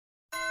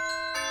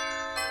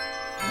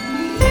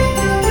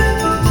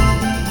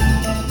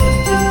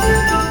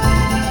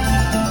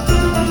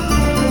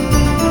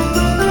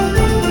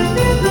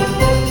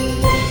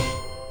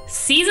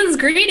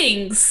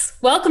greetings.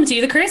 Welcome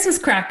to the Christmas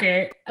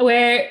Cracker,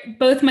 where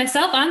both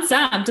myself and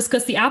Sam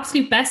discuss the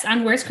absolute best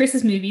and worst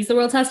Christmas movies the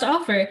world has to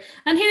offer.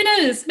 And who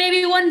knows,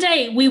 maybe one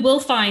day we will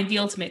find the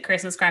ultimate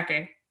Christmas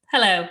cracker.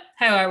 Hello,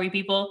 how are we,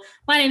 people?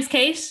 My name's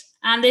Kate,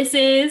 and this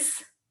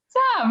is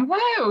Sam.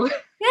 Hello.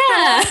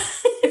 Yeah.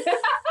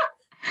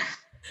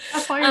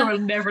 That bio will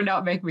never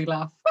not make me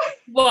laugh.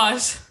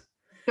 What?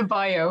 The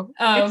bio.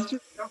 Oh, It's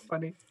just so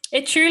funny.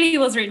 It truly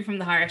was written from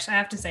the heart, I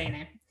have to say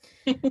now.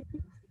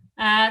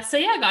 So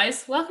yeah,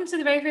 guys, welcome to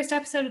the very first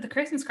episode of the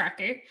Christmas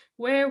Cracker,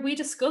 where we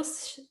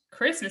discuss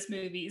Christmas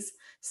movies.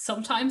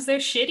 Sometimes they're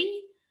shitty.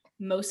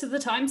 Most of the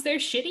times they're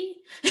shitty.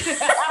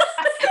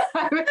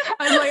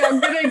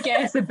 I'm going to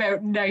guess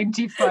about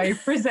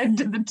 95%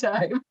 of the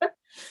time.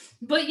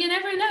 But you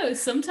never know.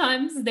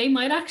 Sometimes they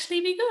might actually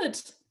be good.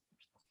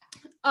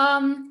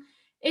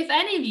 If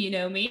any of you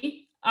know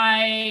me,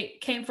 I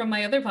came from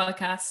my other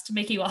podcast,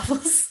 Mickey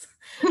Waffles,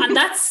 and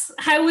that's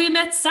how we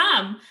met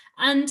Sam.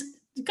 And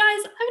guys,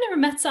 I've never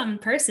met Sam in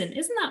person.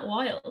 Isn't that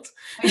wild?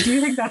 I do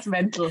think that's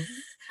mental.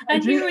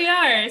 And here we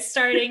are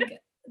starting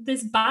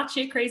this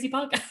batshit crazy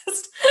podcast.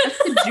 That's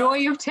the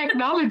joy of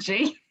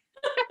technology.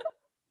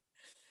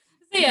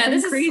 So yeah,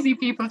 this is crazy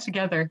people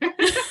together.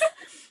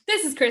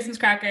 This is Christmas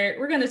Cracker.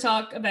 We're going to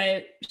talk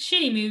about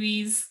shitty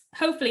movies,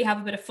 hopefully have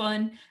a bit of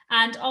fun.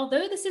 And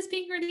although this is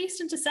being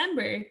released in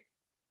December,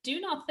 do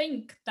not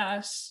think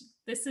that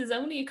this is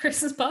only a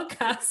Christmas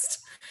podcast.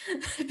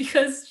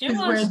 Because you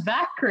know what? We're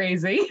that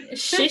crazy.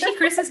 Shitty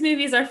Christmas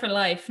movies are for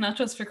life, not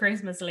just for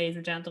Christmas, ladies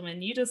and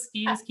gentlemen. You just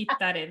keep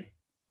that in.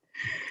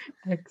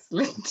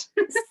 Excellent.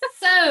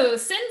 So,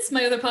 since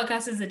my other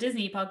podcast is a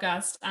Disney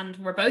podcast and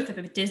we're both a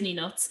bit Disney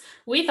nuts,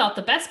 we thought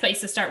the best place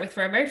to start with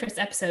for our very first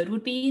episode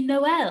would be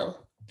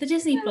Noelle, the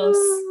Disney Plus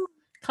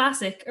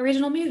classic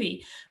original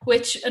movie,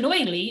 which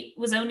annoyingly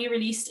was only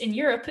released in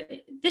Europe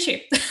this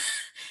year.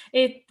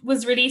 It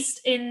was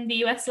released in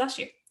the US last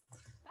year.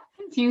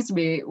 Confused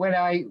me when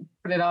I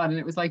put it on and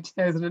it was like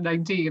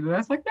 2019 and I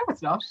was like, no,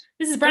 it's not.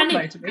 This is brand new.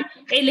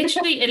 It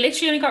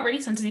literally only got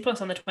released on Disney Plus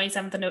on the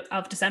 27th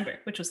of December,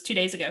 which was 2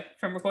 days ago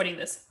from recording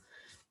this.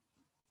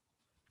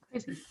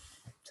 Crazy.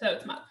 So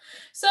it's mad.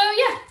 So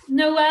yeah,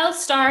 Noelle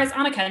stars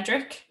Anna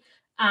Kendrick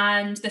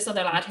and this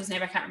other lad whose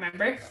name I can't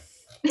remember.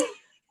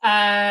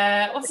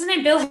 What's his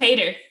name? Bill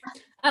Hader.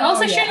 And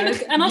also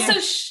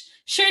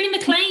Shirley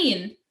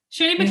MacLaine.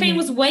 Shirley MacLaine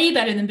was way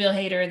better than Bill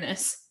Hader in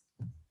this.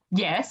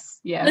 Yes.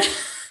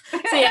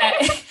 So yeah.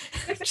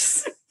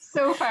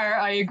 So far,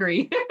 I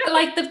agree.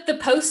 Like the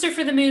poster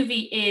for the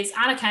movie is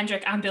Anna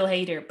Kendrick and Bill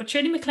Hader, but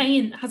Shirley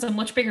MacLaine has a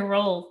much bigger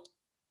role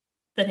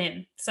than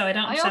him. So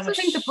I also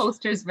think the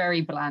poster is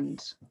very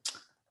bland.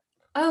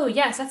 Oh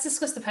yes, let's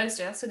discuss the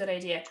poster. That's a good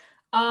idea.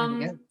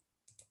 Do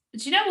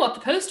you know what?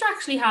 The poster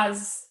actually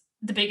has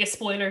the biggest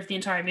spoiler of the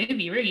entire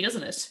movie, really,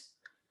 doesn't it?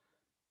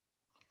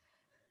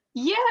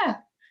 Yeah.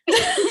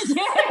 Yeah,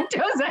 it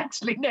does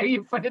actually. Now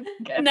you put it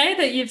together. Now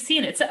that you've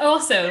seen it. So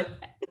also,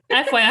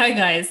 FYI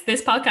guys,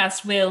 this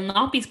podcast will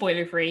not be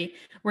spoiler free.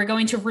 We're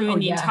going to ruin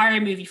the entire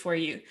movie for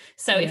you.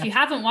 So if you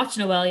haven't watched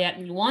Noelle yet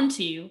and you want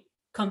to,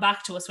 come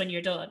back to us when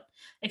you're done.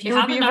 If you it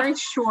would be a very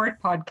short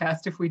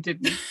podcast if we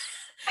didn't.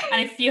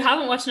 And if you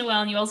haven't watched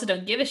Noelle and you also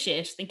don't give a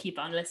shit, then keep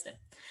on listening.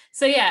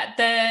 So yeah,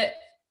 the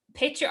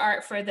picture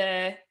art for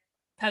the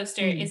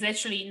poster is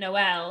literally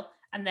Noelle,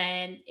 and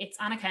then it's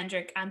Anna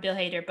Kendrick and Bill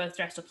Hader both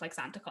dressed up like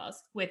Santa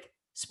Claus, with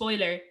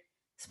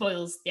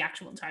spoils the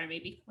actual entire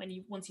movie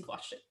once you've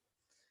watched it.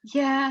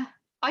 Yeah.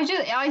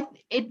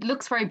 It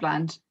looks very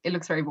bland. It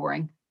looks very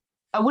boring.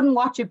 I wouldn't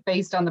watch it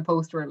based on the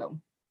poster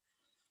alone.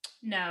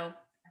 No,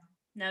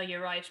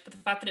 you're right. But the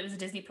fact that it was a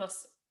Disney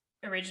Plus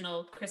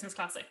original Christmas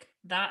classic,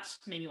 that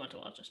made me want to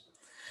watch it.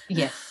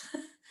 Yes.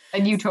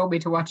 And you told me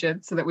to watch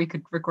it so that we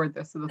could record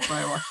this, so that's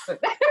why I watched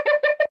it.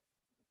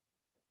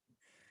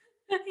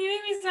 You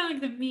made me sound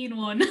like the mean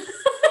one.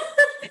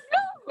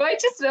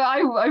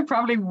 I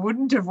probably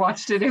wouldn't have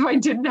watched it if I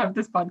didn't have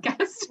this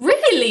podcast.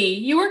 Really?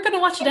 You weren't going to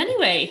watch it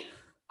anyway?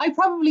 I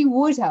probably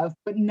would have,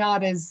 but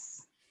not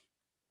as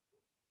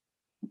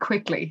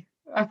quickly.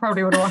 I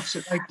probably would have watched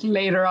it like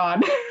later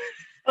on.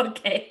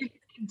 Okay.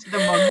 Into the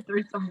month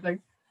or something.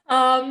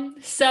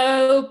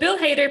 So Bill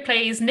Hader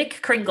plays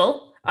Nick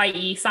Kringle,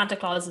 i.e. Santa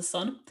Claus's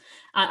son.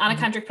 Anna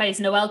Kendrick plays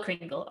Noelle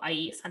Kringle,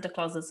 i.e. Santa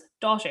Claus's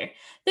daughter.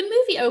 The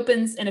movie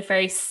opens in a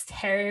very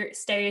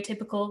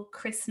stereotypical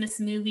Christmas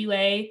movie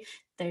way.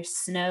 There's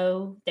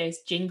snow, there's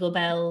jingle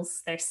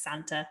bells, there's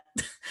Santa.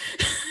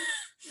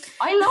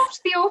 I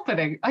loved the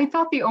opening. I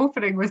thought the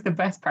opening was the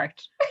best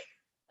part.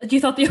 You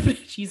thought the opening?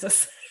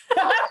 Jesus.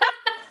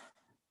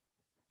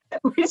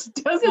 Which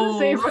doesn't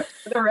say much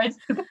for the rest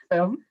of the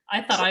film.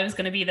 I thought I was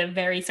going to be the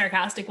very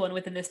sarcastic one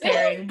within this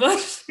pairing,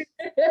 but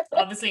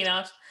obviously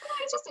not.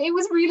 It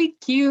was really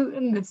cute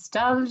and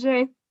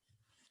nostalgic.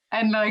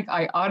 And like,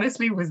 I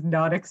honestly was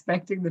not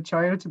expecting the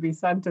child to be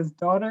Santa's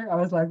daughter. I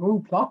was like,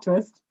 oh, plot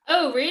twist.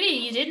 Oh, really?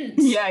 You didn't?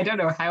 Yeah, I don't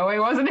know how I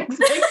wasn't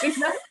expecting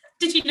that.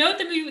 Did you know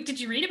the movie? Did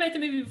you read about the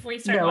movie before you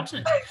started watching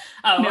it?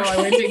 Oh, no, okay. I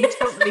went in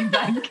totally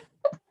blank.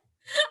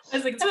 I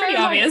was like, it's pretty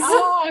obvious. Like,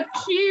 oh,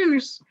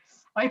 cute.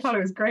 I thought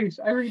it was great.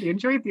 I really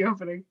enjoyed the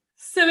opening.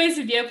 So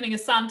basically, the opening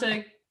is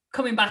Santa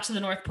coming back to the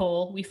North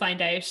Pole. We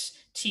find out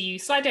to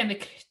slide down the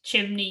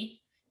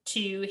chimney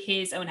to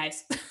his own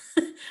house,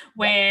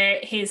 where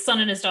his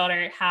son and his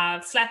daughter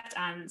have slept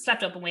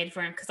up and waited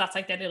for him because that's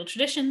like their little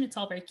tradition. It's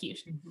all very cute.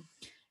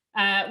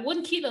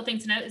 One cute little thing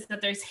to note is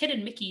that there's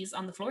hidden Mickeys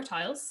on the floor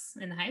tiles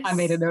in the house. I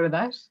made a note of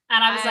that.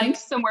 And I was like,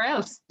 somewhere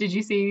else. Did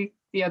you see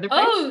the other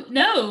place? Oh,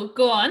 no.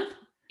 Go on.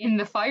 In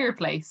the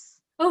fireplace.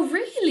 Oh,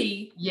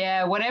 really?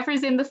 Yeah,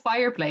 whatever's in the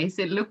fireplace,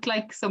 it looked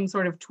like some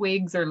sort of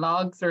twigs or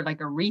logs or like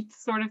a wreath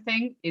sort of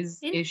thing is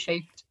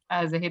shaped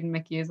as a hidden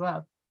Mickey as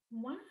well.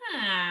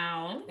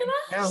 Wow. Look at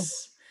that. No.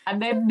 And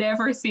then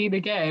never seen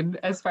again,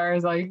 as far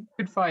as I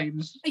could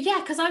find. Yeah,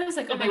 because I was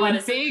like, oh my God,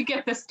 went big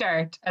at the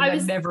start, and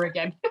then never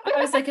again.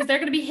 I was like, is there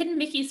going to be hidden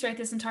Mickeys throughout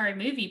this entire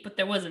movie? But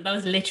there wasn't. That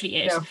was literally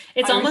it. No,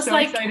 it's almost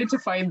like excited to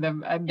find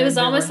them. And it was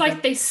almost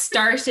like they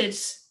started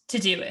to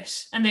do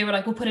it, and they were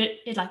like, we'll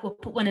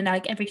put one in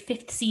like every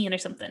 5th scene or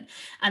something,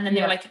 and then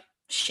they were like,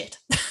 shit.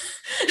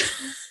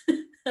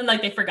 And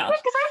like they forgot.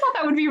 Because I thought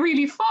that would be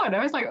really fun.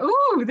 I was like,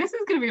 oh, this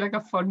is going to be like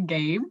a fun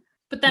game.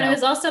 But then it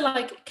was also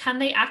like, can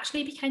they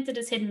actually be counted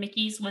as hidden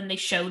Mickeys when they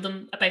show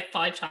them about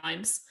 5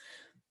 times?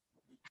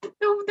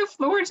 The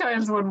floor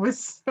tiles one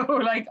was so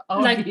like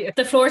obvious. Like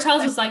the floor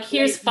tiles was like,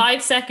 here's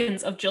 5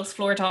 seconds of just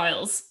floor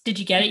tiles. Did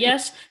you get it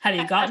yet? Have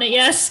you gotten it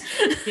yet?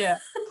 Yeah.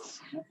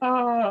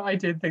 Oh, I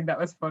did think that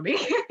was funny.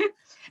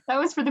 That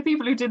was for the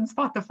people who didn't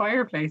spot the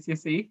fireplace, you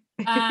see.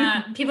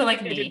 People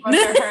like me. Didn't want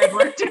their hard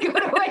work to go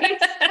to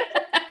waste.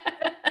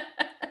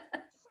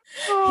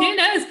 Who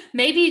knows?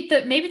 Maybe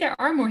there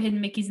are more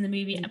hidden Mickeys in the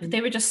movie, but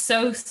they were just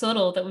so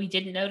subtle that we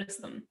didn't notice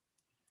them.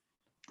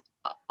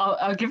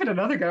 I'll give it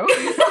another go.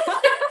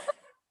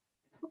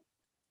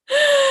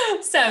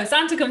 So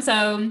Santa comes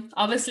home,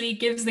 obviously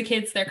gives the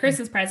kids their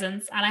Christmas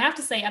presents, and I have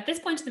to say, at this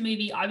point in the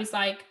movie, I was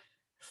like,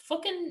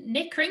 fucking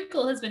Nick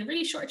Crinkle has been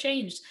really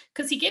shortchanged,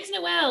 because he gives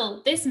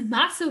Noelle this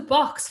massive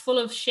box full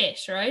of shit,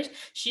 right?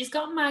 She's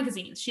got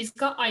magazines, she's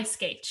got ice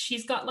skates,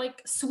 she's got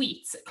like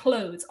sweets,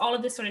 clothes, all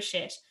of this sort of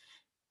shit.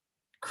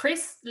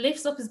 Chris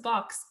lifts up his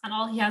box and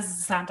all he has is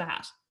a Santa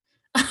hat.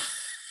 And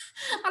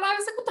I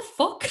was like, what the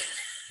fuck?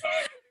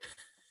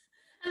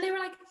 And they were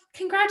like,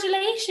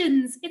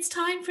 congratulations, it's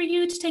time for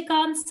you to take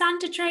on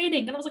Santa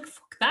training. And I was like,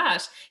 fuck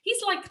that.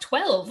 He's like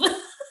 12.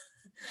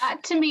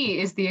 That to me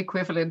is the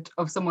equivalent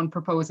of someone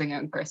proposing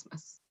on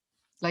Christmas.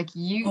 Like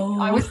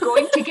I was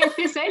going to get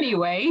this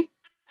anyway,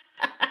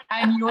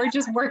 and you're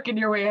just working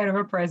your way out of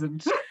a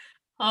present.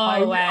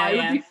 Oh, wow. I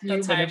would be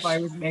fuming if I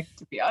was Nick,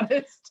 to be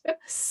honest.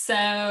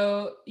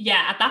 So,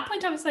 yeah, at that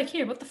point, I was like,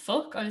 here, what the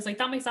fuck? I was like,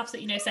 that makes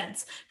absolutely no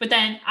sense. But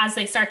then as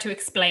they start to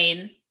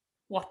explain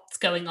what's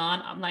going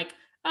on, I'm like,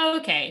 oh,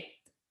 okay,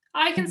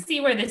 I can see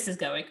where this is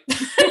going.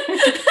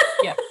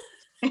 Yeah.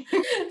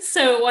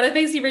 So what I've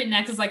basically written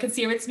next is I can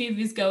see where this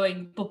movie is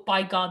going, but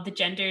by God, the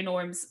gender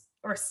norms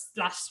or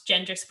 /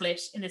 gender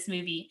split in this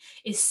movie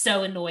is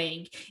so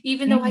annoying,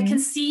 even though I can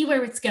see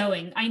where it's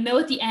going. I know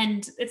at the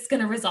end it's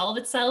going to resolve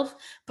itself,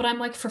 but I'm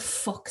like, for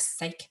fuck's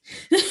sake.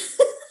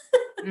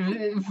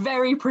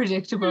 Very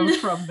predictable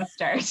from the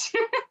start.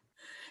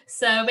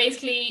 So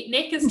basically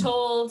Nick is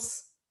told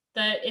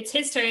that it's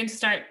his turn to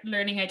start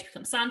learning how to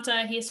become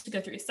Santa. He has to go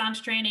through his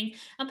Santa training,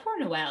 and poor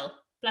Noelle,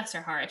 bless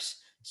her heart,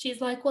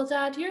 she's like, well,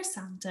 Dad, you're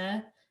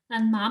Santa,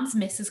 and Mom's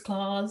Mrs.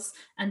 Claus,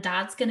 and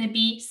Dad's gonna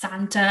be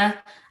Santa,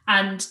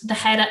 and the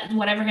head,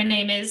 whatever her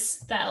name is,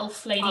 the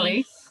elf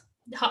lady,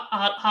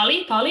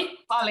 Polly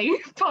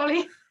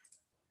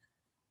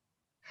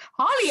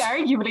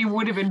arguably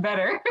would have been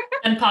better.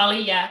 And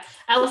Polly, yeah,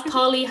 Elf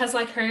Polly has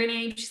like her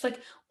name. She's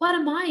like, what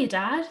am I,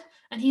 Dad?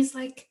 And he's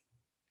like,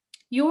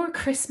 your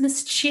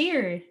Christmas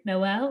cheer,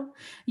 Noelle.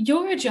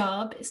 Your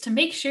job is to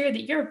make sure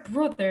that your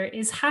brother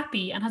is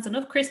happy and has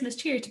enough Christmas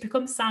cheer to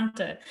become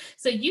Santa.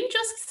 So you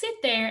just sit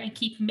there and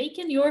keep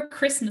making your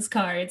Christmas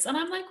cards. And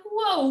I'm like,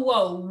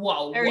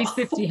 whoa. Very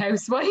 50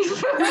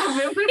 housewife.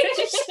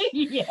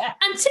 Yeah.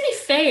 And to be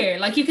fair,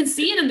 like you can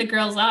see it in the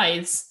girl's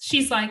eyes.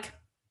 She's like,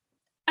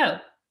 oh,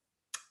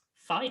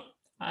 fine,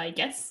 I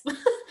guess.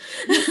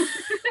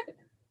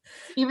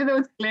 Even though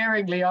it's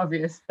glaringly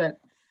obvious that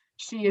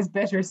she is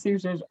better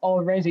suited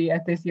already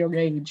at this young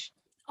age.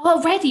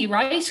 Already,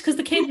 right? Because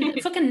the kid,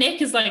 fucking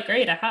Nick, is like,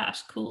 great, a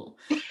hat, cool.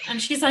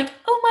 And she's like,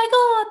 oh my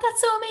God, that's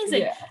so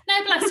amazing. Yeah.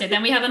 Now, bless her.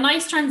 Then we have a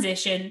nice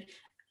transition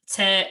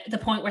to the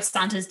point where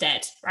Santa's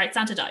dead, right?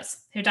 Santa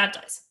dies. Her dad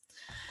dies.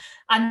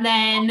 And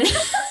then...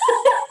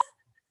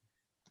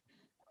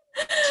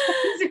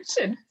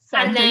 transition.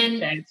 And then,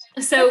 dead.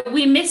 So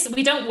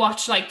we don't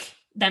watch like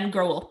them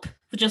grow up.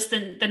 Just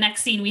the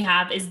next scene we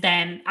have is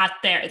them at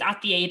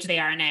the age they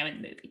are now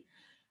in the movie.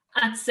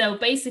 And so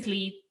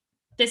basically,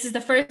 this is the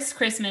first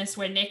Christmas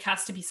where Nick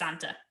has to be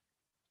Santa.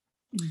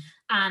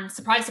 And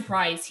surprise,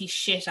 surprise, he's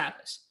shit at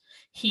it.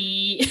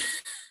 He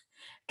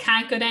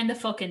can't go down the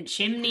fucking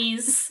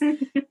chimneys.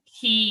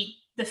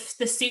 The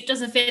suit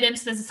doesn't fit him.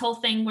 So there's this whole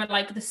thing where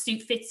like the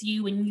suit fits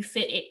you and you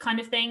fit it kind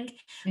of thing,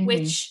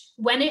 which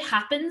when it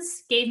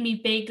happens gave me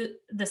big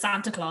the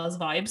Santa Claus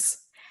vibes.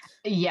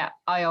 Yeah,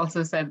 I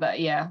also said that.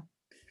 Yeah.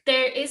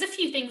 There is a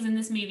few things in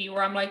this movie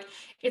where I'm like,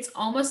 it's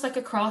almost like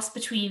a cross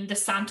between the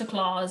Santa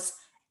Claus,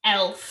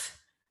 Elf,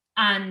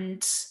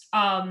 and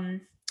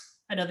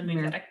another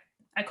movie that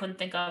I couldn't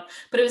think of.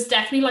 But it was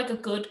definitely like a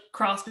good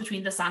cross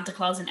between the Santa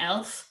Claus and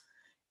Elf.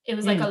 It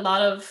was like a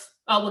lot of,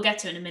 oh, we'll get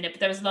to it in a minute, but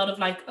there was a lot of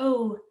like,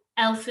 oh,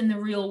 Elf in the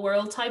real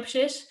world type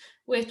shit,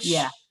 which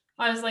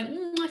I was like,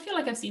 I feel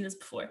like I've seen this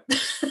before.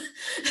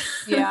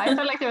 Yeah, I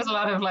felt like there was a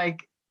lot of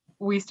like,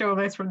 we stole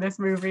this from this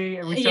movie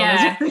and we stole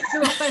this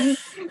from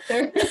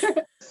this one.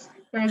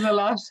 There was a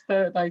lot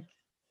that like,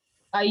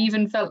 I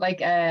even felt like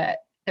there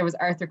was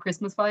Arthur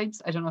Christmas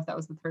vibes. I don't know if that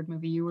was the third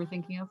movie you were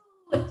thinking of.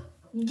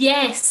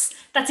 Yes,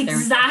 that's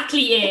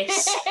exactly it.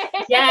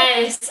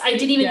 Yes, I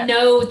didn't even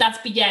know that's,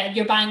 but yeah,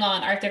 you're bang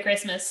on, Arthur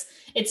Christmas.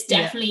 It's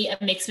definitely a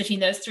mix between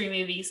those three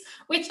movies,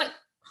 which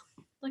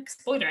like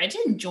spoiler, I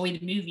did enjoy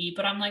the movie,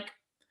 but I'm like,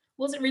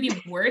 was it really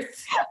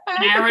worth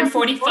an hour and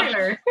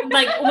 45?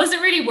 Like, was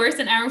it really worth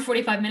an hour and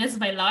 45 minutes of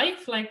my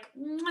life? Like,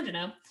 I don't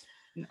know.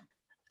 No.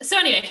 So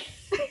anyway,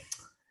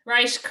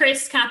 right,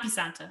 Chris can't be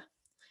Santa.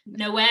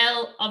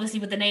 Noelle, obviously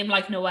with the name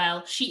like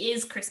Noelle, she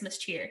is Christmas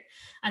cheer.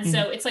 And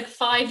so it's like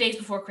 5 days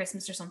before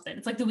Christmas or something.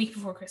 It's like the week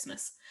before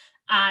Christmas.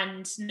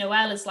 And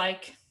Noelle is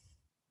like,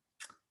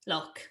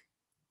 look,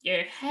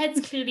 your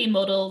head's clearly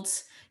muddled.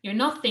 You're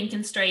not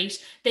thinking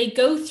straight. They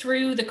go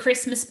through the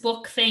Christmas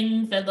book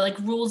thing, the like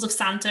rules of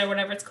Santa or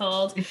whatever it's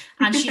called.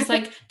 And she's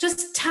like,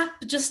 just tap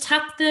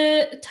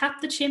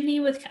the chimney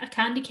with a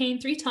candy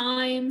cane 3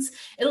 times.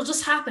 It'll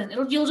just happen.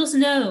 You'll just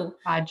know.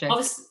 Magic.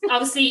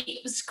 Obviously, it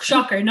was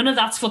shocker. None of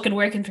that's fucking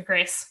working for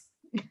Chris.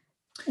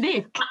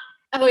 Nick.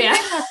 Oh yeah.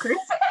 Chris.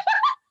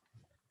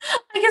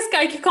 I guess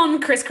I could call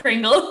him Kris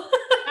Kringle.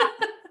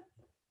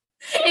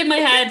 In my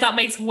head, that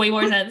makes way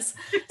more sense.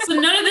 So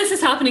none of this is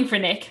happening for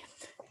Nick.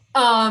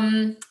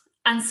 And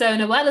so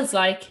Noelle is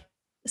like,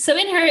 so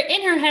in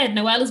her head,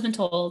 Noelle has been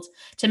told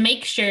to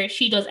make sure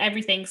she does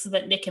everything so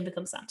that Nick can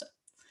become Santa.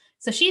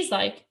 So she's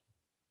like,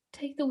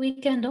 take the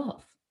weekend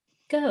off.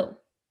 Go.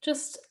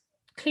 Just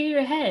clear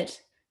your head.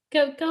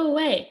 Go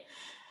away.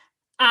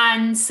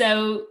 And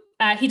so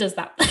he does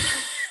that.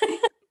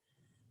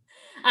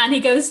 And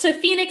he goes to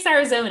Phoenix,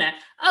 Arizona.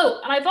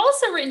 Oh, and I've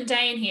also written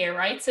down here,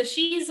 right? So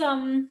she's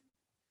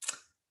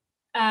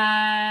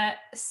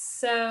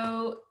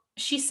so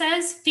she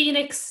says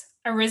Phoenix,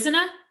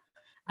 Arizona.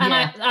 And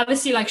I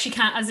obviously like she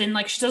can't, as in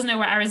like she doesn't know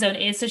where Arizona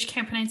is, so she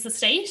can't pronounce the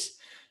state.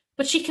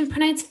 But she can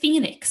pronounce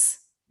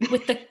Phoenix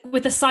with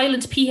the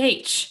silent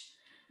PH.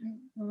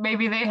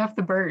 Maybe they have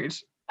the bird.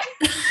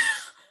 But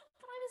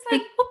I was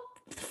like, what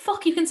the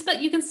fuck? You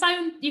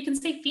can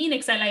say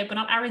Phoenix out loud, but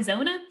not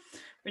Arizona?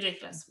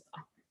 Ridiculous.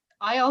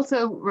 I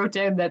also wrote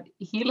down that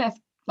he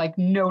left like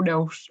no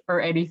note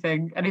or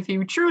anything, and if he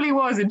truly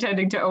was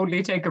intending to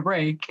only take a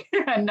break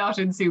and not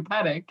ensue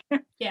panic,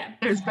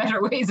 there's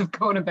better ways of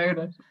going about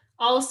it.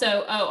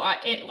 Also,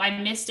 I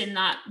missed in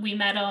that we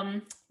met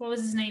what was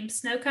his name?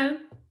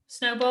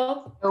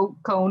 Snowball.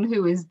 Cone,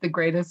 who is the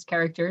greatest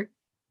character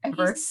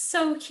ever. He's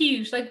so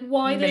cute. Like,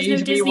 why there's no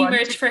Disney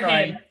merch for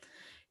him?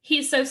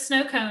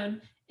 Snow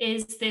Cone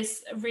is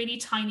this really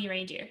tiny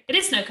reindeer. It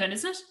is Snow Cone,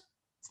 isn't it?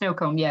 Snow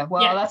Cone, yeah.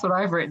 Well, that's what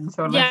I've written,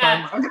 so unless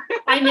I'm wrong.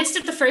 I missed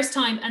it the first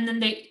time, and then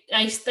they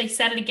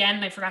said it again,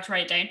 and I forgot to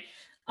write it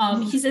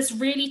down. He's this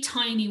really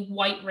tiny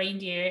white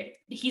reindeer.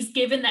 He's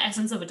given the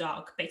essence of a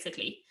dog,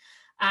 basically,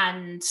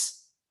 and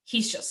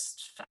he's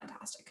just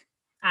fantastic.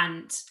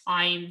 And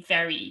I'm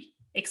very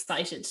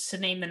excited to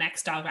name the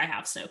next dog I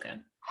have Snow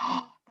Cone.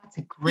 That's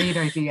a great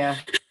idea.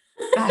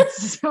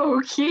 That's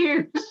so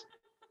cute.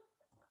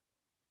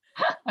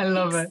 I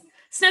love it.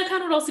 Snow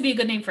Cone would also be a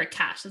good name for a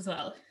cat as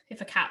well,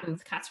 if a cat was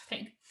a cat's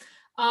thing.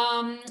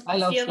 I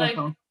love Snow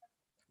Cone.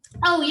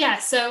 Oh yeah,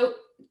 so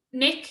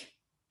Nick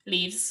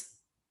leaves.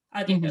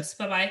 Adios,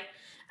 bye-bye.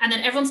 And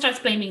then everyone starts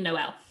blaming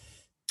Noelle.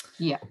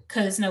 Yeah.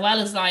 Because Noelle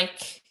is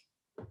like,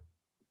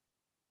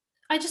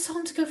 I just told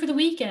him to go for the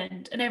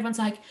weekend. And everyone's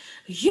like,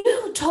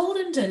 you told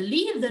him to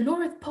leave the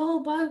North Pole,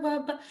 blah, blah,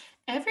 blah.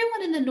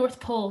 Everyone in the North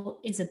Pole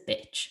is a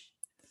bitch.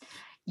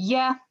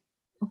 Yeah.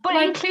 But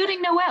like,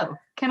 including Noelle.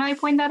 Can I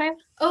point that out?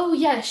 Oh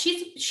yeah, she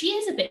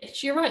is a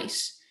bitch. You're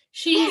right.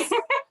 She's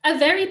a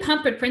very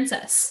pampered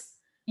princess.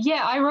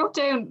 Yeah, I wrote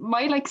down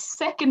my like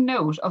second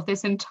note of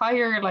this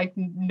entire like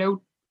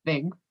note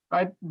thing,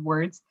 right?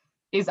 Words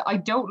is I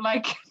don't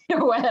like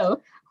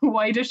Noelle.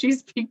 Why does she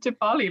speak to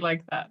Polly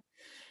like that?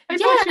 I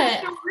thought she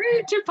was so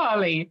rude to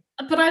Polly.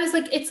 But I was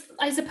like,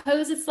 I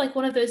suppose it's like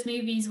one of those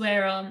movies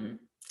where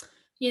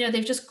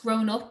they've just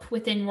grown up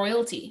within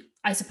royalty,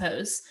 I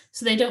suppose.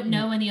 So they don't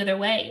know any other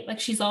way.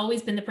 Like she's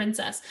always been the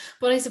princess.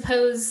 But I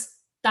suppose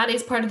that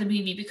is part of the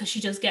movie because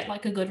she does get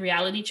like a good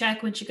reality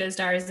check when she goes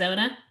to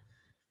Arizona.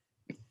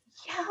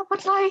 Yeah,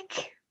 but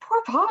like,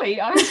 poor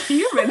Polly, I was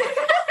human.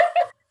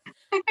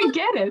 I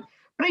get it.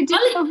 But I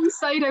didn't know whose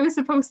side I was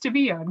supposed to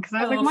be on because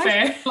I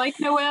was like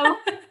Noelle,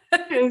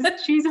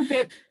 because she's a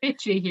bit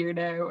bitchy here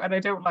now and I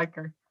don't like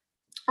her.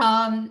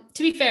 To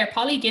be fair,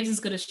 Polly gives as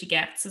good as she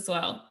gets as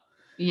well.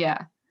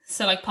 Yeah.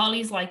 So like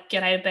Polly's like,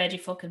 get out of bed, you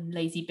fucking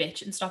lazy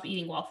bitch, and stop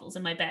eating waffles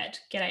in my bed.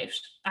 Get out.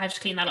 I have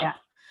to clean that up.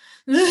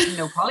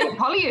 No,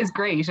 Polly is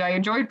great. I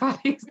enjoyed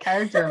Polly's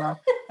character a lot.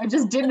 I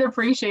just didn't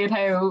appreciate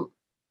how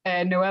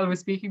Noelle was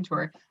speaking to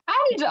her.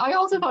 And I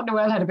also thought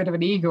Noelle had a bit of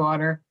an ego on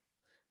her.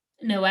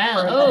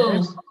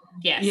 Noelle.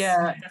 Yes.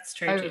 Yeah. That's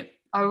true too.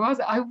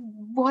 I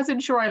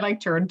wasn't sure I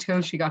liked her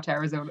until she got to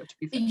Arizona, to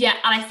be fair. Yeah,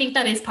 and I think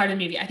that is part of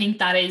the movie. I think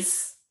that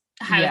is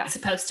how it's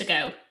supposed to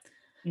go.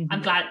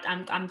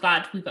 Mm-hmm. I'm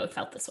glad we both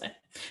felt this way.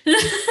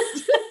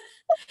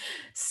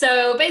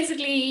 So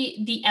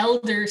basically the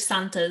elder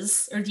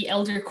Santas or the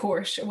elder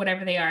court or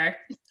whatever they are,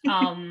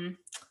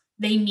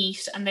 they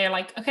meet and they're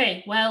like,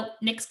 okay, well,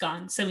 Nick's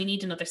gone, so we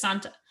need another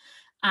Santa.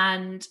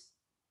 And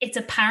it's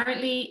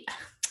apparently,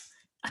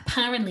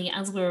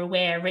 as we're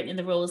aware, written in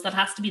the rules, that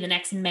has to be the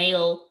next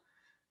male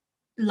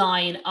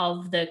line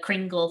of the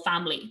Kringle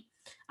family.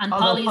 And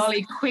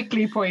Polly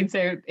quickly points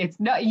out it's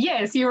not.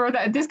 Yes, you wrote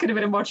that. This could have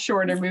been a much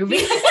shorter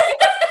movie.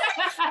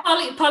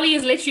 Polly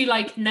is literally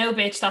like, no,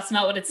 bitch, that's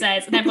not what it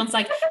says. And everyone's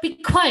like, be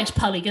quiet,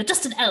 Polly, you're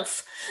just an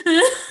elf.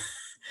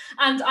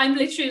 And I'm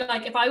literally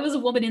like, if I was a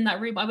woman in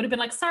that room, I would have been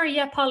like, sorry,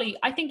 yeah, Polly,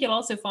 I think you'll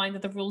also find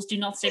that the rules do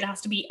not state it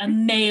has to be a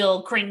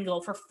male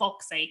Kringle, for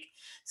fuck's sake.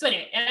 So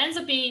anyway, it ends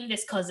up being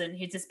this cousin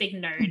who's this big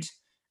nerd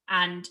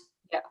and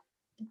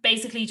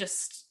basically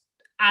just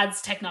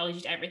adds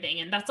technology to everything.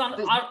 And that's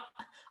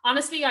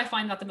honestly, I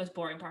find that the most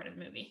boring part of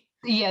the movie.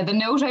 Yeah, the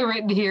note I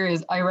written here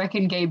is, I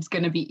reckon Gabe's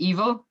going to be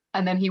evil.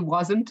 And then he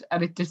wasn't,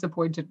 and it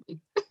disappointed me.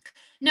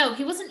 No,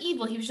 he wasn't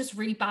evil. He was just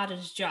really bad at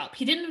his job.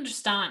 He didn't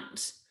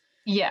understand.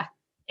 Yeah.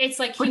 It's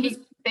like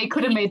they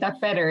could have made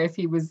that better if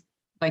he was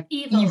like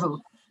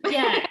evil.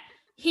 Yeah.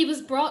 He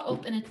was brought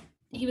up in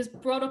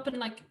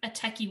like a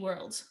techie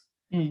world.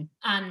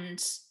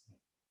 And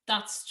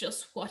that's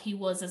just what he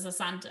was as a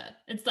Santa.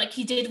 It's like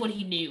he did what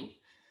he knew,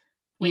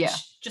 which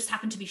just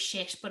happened to be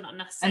shit, but not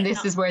necessarily. And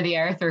this is where the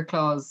Arthur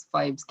Claus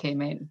vibes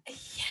came in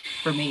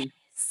for me.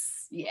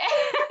 Yeah.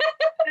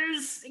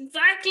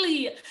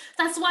 Exactly.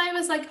 That's why I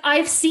was like,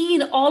 I've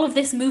seen all of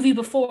this movie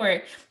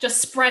before,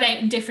 just spread out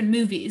in different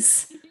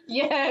movies.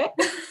 Yeah.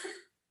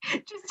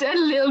 Just a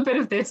little bit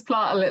of this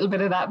plot, a little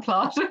bit of that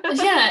plot.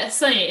 Yeah,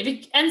 so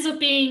it ends up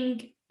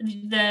being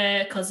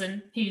the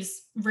cousin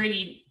who's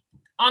really,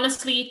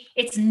 honestly,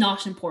 it's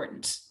not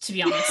important, to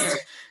be honest.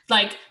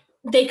 Like,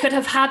 they could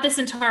have had this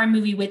entire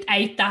movie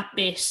without that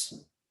bit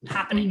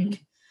happening.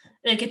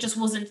 Like, it just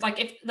wasn't, like,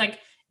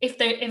 if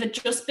it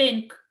just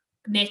been,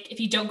 Nick, if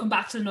you don't come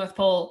back to the North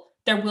Pole,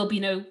 there will be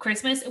no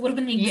Christmas. It would have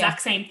been the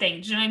exact same thing.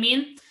 Do you know what I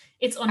mean?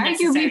 It's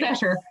unnecessary. Arguably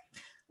better.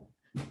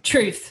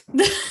 Truth.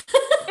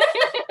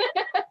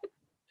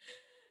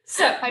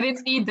 So I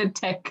didn't need the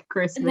tech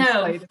Christmas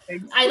side of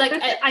things.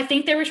 I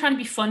think they were trying to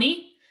be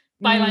funny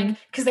by like,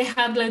 because they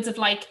had loads of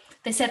like,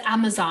 they said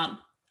Amazon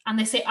and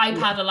they say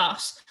iPad a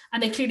lot.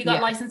 And they clearly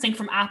got licensing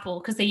from Apple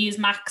because they use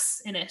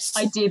Macs in it.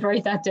 I did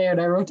write that down.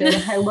 I wrote down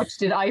how much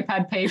did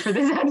iPad pay for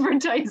this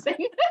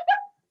advertising.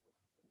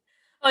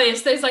 Oh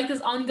yes, there's like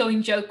this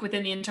ongoing joke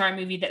within the entire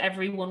movie that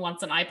everyone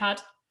wants an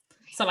iPad.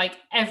 So like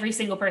every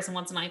single person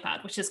wants an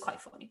iPad, which is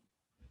quite funny.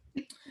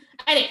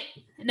 Anyway,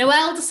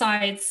 Noelle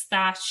decides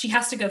that she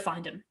has to go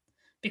find him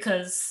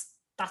because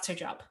that's her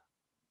job.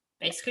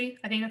 Basically,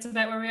 I think that's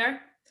about where we are.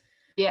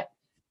 Yeah.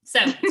 So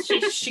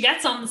she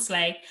gets on the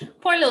sleigh.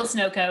 Poor little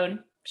Snowcone.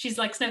 She's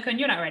like, Snowcone,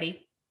 you're not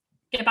ready.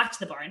 Get back to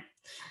the barn.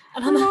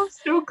 And I love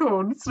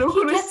Snowcone.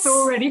 Snowcone is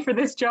so ready for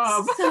this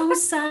job. So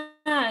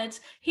sad.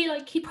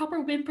 He proper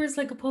whimpers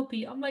like a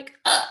puppy. I'm like,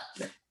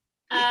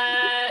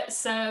 ugh.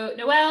 So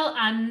Noelle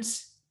and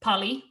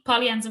Polly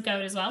ends up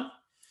going as well.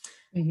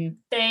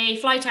 They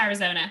fly to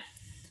Arizona,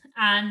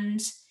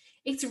 and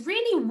it's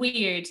really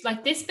weird.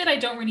 Like, this bit I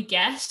don't really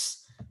get.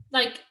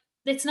 Like,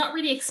 it's not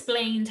really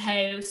explained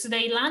how. So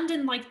they land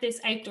in like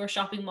this outdoor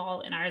shopping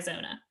mall in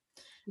Arizona,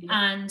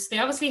 and they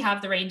obviously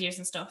have the reindeers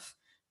and stuff,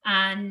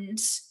 and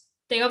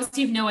they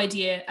obviously have no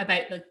idea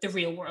about like the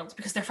real world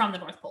because they're from the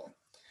North Pole.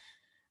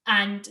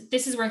 And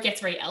this is where it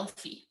gets very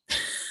elfy.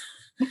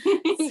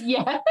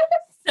 Yeah.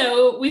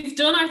 So we've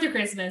done Arthur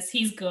Christmas.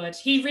 He's good.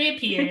 He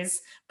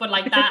reappears, but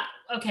like that,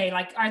 okay,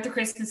 like Arthur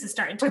Christmas is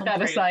starting to put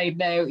that aside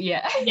now.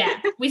 Yeah. Yeah.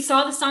 We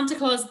saw the Santa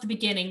Claus at the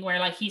beginning where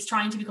like he's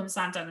trying to become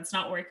Santa and it's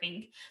not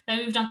working. Then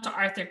we moved on to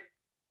Arthur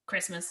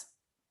Christmas.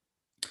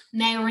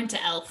 Now we're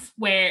into Elf,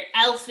 where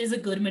Elf is a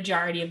good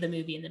majority of the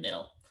movie in the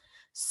middle.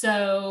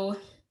 So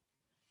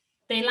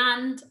they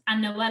land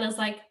and Noella's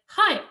like,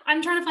 hi,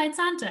 I'm trying to find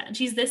Santa. And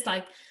she's this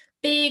like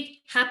big,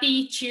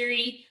 happy,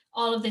 cheery,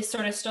 all of this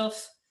sort of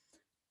stuff.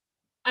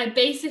 I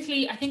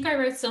think I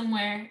wrote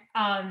somewhere,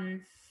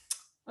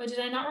 did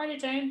I not write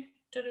it down?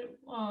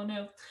 Oh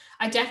no.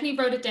 I definitely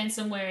wrote it down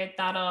somewhere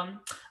that,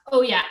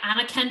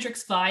 Anna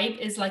Kendrick's vibe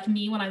is like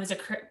me when I was a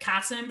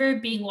cast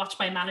member being watched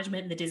by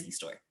management in the Disney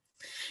store.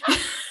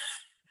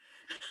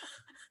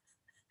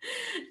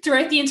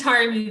 Throughout the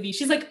entire movie,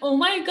 she's like, oh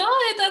my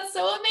God, that's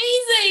so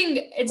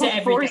amazing.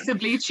 It's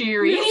forcibly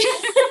cheery.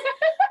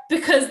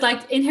 Because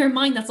like in her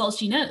mind, that's all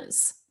she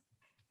knows.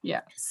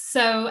 Yeah.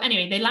 So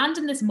anyway, they land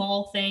in this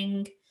mall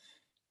thing.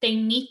 they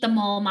meet the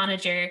mall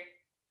manager,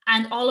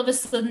 and all of a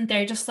sudden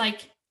they're just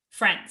like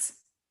friends.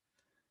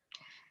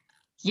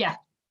 Yeah.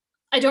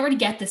 I don't really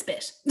get this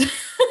bit.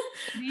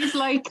 He's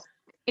like,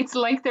 it's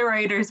like the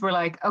writers were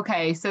like,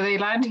 okay, so they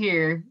land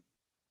here.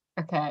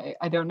 Okay,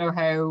 I don't know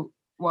how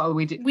well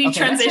we do. We okay,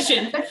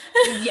 transition.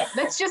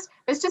 Let's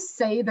just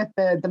say that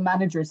the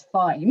manager's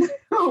fine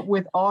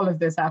with all of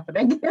this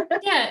happening.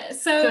 Yeah,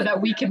 so that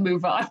we can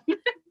move on.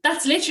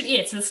 That's literally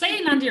it. So the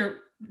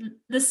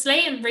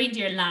sleigh and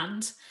reindeer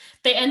land.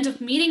 They end up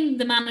meeting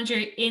the manager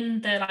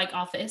in the like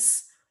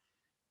office.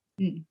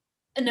 And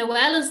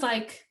Noelle is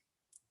like,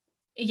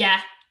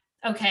 yeah,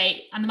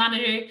 okay. And the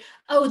manager,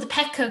 the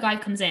Petco guy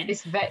comes in.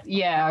 This vet,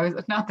 I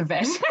was not the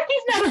vet. He's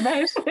not a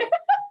vet.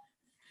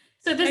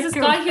 So there's this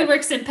guy who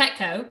works in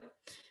Petco,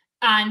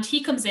 and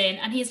he comes in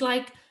and he's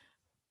like,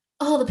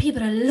 oh, the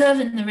people are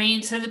loving the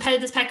rain. So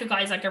this Petco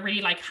guy is like a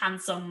really like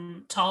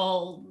handsome,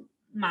 tall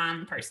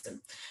man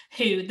person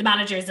who the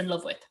manager is in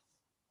love with.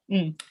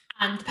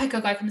 And the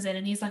Petco guy comes in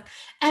and he's like,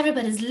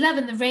 everybody's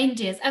loving the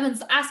reindeers.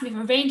 Everyone's asking me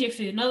for reindeer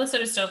food and all this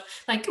sort of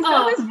stuff. Like, is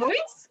that his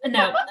voice?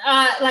 No,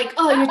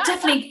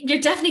 you're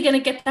definitely gonna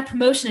get that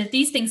promotion if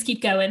these things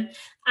keep going.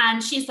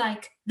 And she's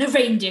like, the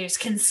reindeers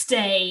can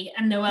stay.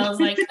 And Noelle's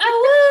like,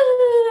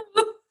 oh,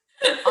 woo!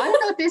 I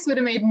thought this would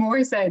have made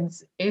more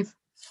sense if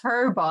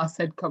her boss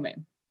had come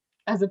in,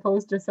 as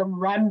opposed to some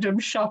random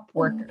shop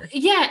worker.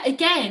 Yeah,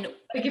 again.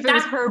 Like if it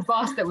was her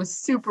boss that was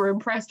super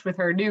impressed with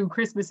her new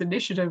Christmas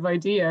initiative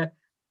idea,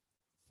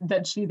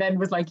 that she then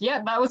was like,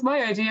 yeah, that was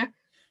my idea.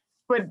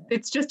 But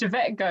it's just a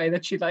vet guy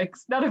that she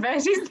likes. Not a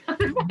vet, he's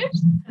not a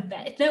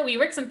vet. No, he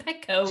works in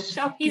Petco.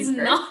 Shopkeeper. He's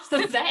not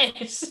the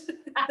vet.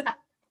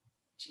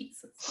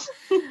 Jesus.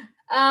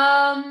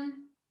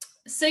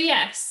 So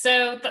yeah,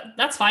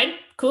 that's fine.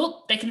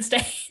 Cool. They can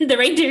stay. The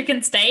reindeer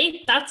can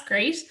stay. That's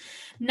great.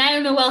 Now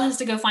Noelle has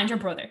to go find her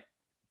brother.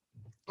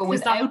 But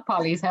without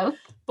Polly's help.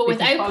 But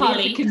without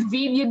Polly. Has a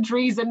convenient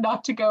reason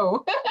not to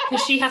go.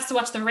 Because she has to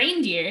watch the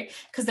reindeer.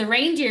 Because the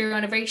reindeer are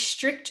on a very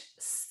strict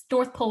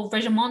North Pole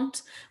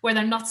regiment where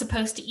they're not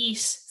supposed to eat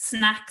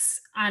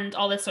snacks and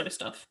all this sort of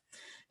stuff.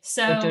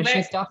 So but does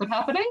she stop it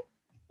happening?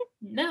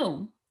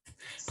 No.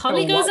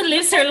 Polly goes and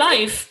lives her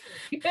life.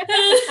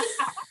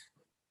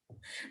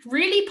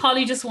 Really,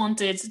 Polly just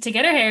wanted to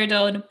get her hair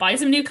done, buy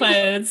some new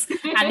clothes,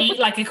 and eat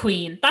like a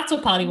queen. That's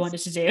what Polly wanted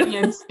to do.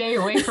 Yeah, and stay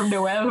away from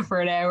Noelle for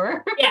an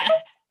hour. Yeah.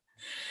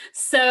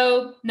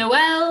 So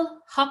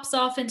Noelle hops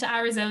off into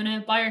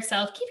Arizona by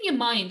herself. Keeping in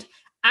mind,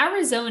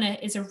 Arizona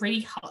is a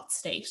really hot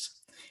state.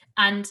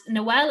 And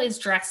Noelle is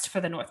dressed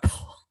for the North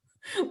Pole.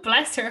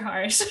 Bless her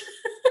heart.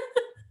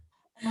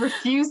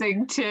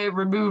 Refusing to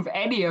remove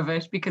any of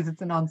it because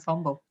it's an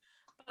ensemble.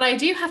 But I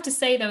do have to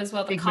say, though, as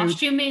well, the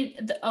costuming,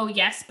 but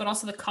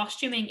also the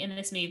costuming in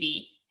this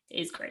movie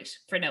is great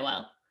for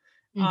Noelle.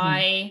 Mm-hmm.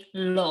 I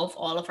love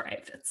all of her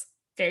outfits.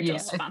 They're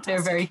just fantastic.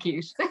 They're very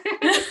cute.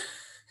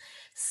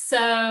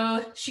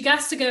 So she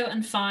has to go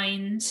and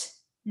find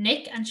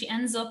Nick, and she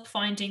ends up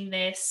finding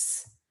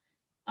this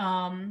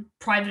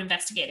private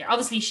investigator.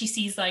 Obviously, she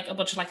sees like a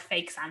bunch of like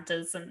fake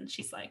Santas, and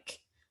she's like,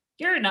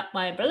 "You're not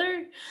my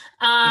brother."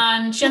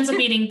 And she ends up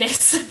meeting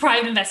this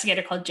private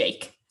investigator called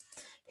Jake,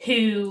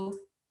 who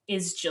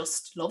is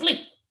just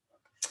lovely.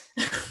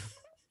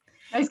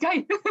 Nice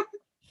guy.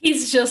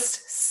 He's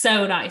just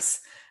so nice.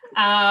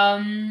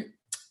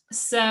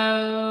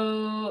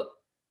 So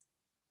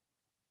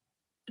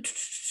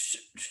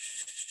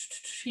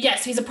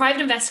he's a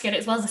private investigator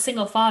as well as a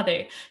single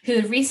father who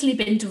had recently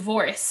been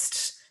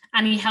divorced,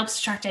 and he helps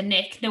to track down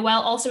Nick.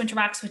 Noelle also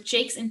interacts with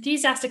Jake's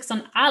enthusiastic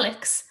son,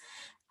 Alex.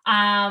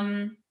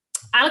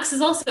 Alex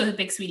is also a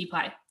big sweetie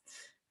pie.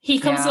 He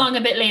comes along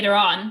a bit later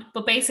on,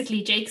 but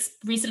basically Jake's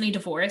recently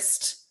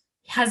divorced.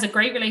 He has a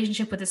great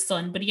relationship with his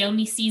son, but he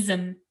only sees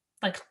him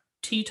like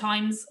 2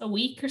 times a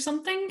week or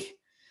something.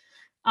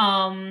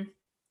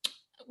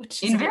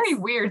 Which is in very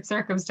weird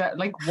circumstance,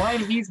 like while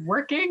he's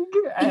working.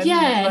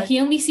 He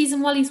only sees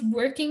him while he's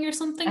working or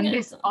something. And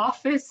this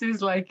office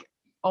is like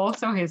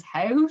also his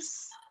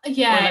house.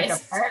 Yeah, or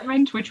like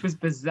apartment, which was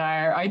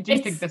bizarre. I do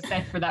think the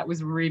set for that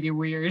was really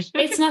weird.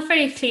 It's not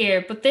very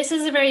clear, but this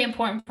is a very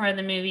important part of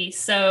the movie.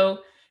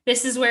 So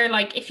this is where,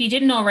 like, if you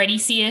didn't already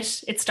see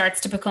it, it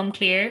starts to become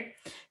clear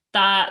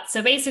that.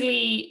 So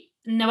basically,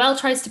 Noelle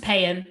tries to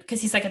pay him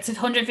because he's like, it's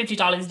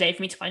 $150 a day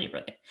for me to find your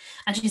brother,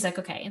 and she's like,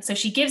 okay. And so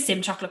she gives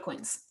him chocolate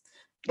coins,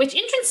 which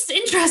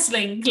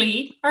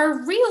interestingly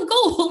are real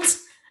gold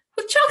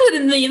with chocolate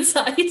in the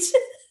inside.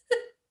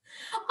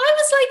 I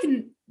was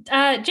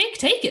like, Jake,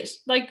 take it.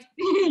 Like,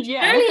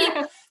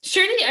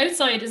 surely the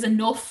outside is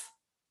enough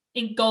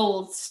in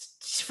gold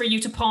for you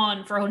to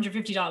pawn for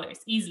 $150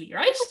 easily,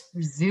 right?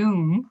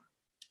 Presume.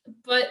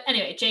 But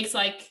anyway, Jake's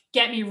like,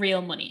 get me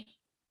real money.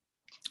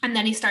 And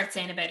then he starts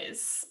saying about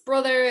his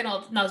brother and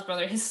not his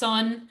brother, his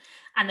son.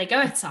 And they go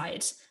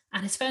outside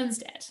and his phone's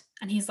dead.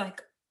 And he's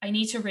like, I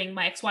need to ring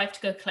my ex-wife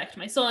to go collect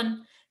my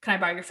son. Can I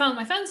borrow your phone?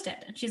 My phone's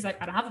dead. And she's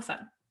like, I don't have a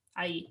phone.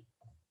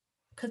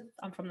 because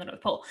I'm from the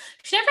North Pole.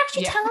 She never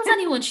actually tells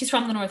anyone she's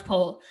from the North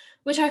Pole,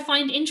 which I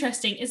find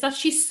interesting, is that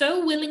she's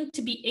so willing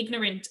to be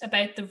ignorant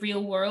about the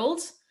real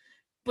world,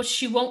 but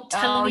she won't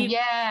tell you.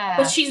 Yeah.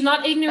 But she's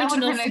not ignorant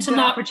enough been a to good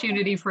not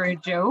opportunity for a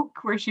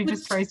joke where she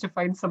just tries to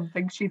find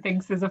something she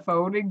thinks is a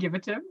phone and give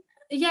it to him.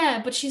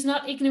 Yeah, but she's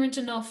not ignorant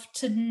enough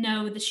to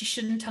know that she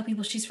shouldn't tell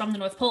people she's from the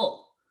North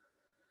Pole.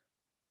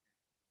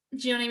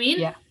 Do you know what I mean?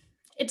 Yeah.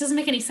 It doesn't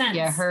make any sense.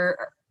 Yeah,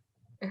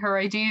 her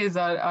ideas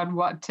on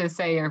what to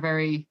say are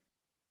very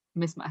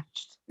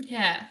mismatched.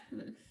 Yeah.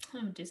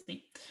 Oh,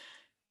 Disney.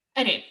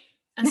 Anyway,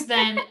 and so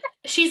then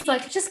she's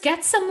like, just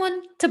get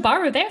someone to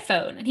borrow their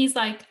phone. And he's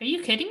like, are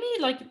you kidding me?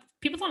 Like,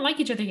 people don't like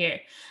each other here.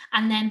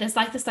 And then there's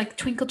like this like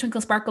twinkle,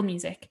 twinkle, sparkle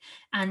music.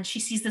 And she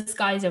sees this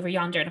guy's over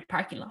yonder in a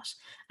parking lot.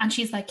 And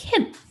she's like,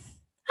 him.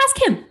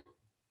 Ask him.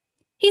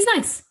 He's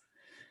nice.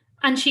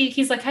 And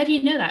he's like, how do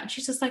you know that? And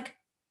she's just like,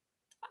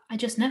 I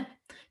just know.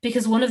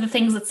 Because one of the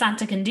things that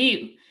Santa can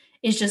do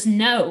is just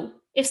know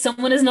if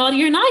someone is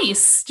naughty or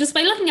nice just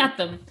by looking at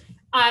them,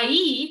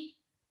 i.e.,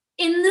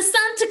 in the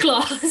Santa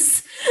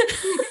Claus.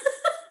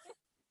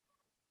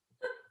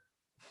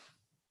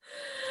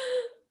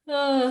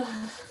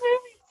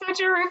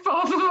 Such a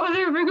rip-off of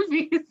other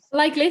movies.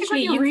 Like,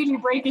 literally, you really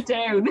break it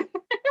down.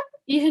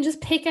 You can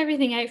just pick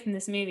everything out from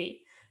this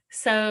movie.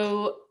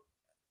 So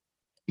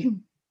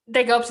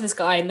they go up to this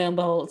guy, and lo and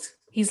behold,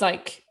 he's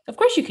like, of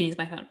course you can use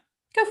my phone.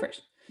 Go for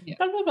it. Yeah.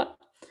 Blah, blah, blah.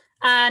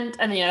 And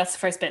yeah, that's the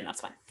first bit, and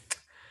that's fine.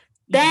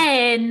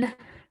 Then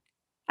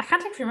I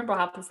can't actually remember what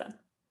happens then.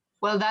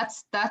 Well,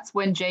 that's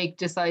when Jake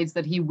decides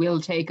that he will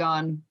take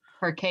on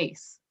her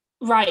case.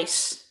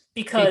 Right.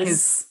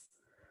 Because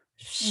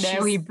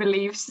now he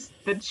believes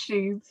that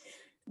she's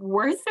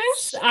worth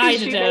it. I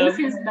don't know.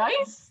 She's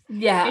nice.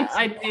 Yeah.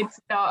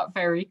 It's not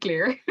very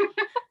clear.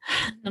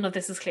 None of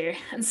this is clear.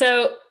 And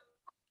so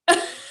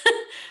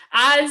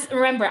as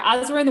we're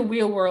in the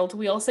real world,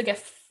 we also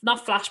get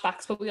not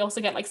flashbacks, but we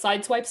also get like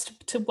side swipes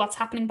to what's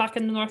happening back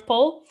in the North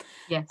Pole.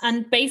 Yes.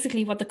 And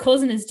basically what the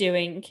cousin is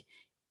doing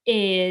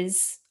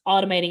is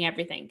automating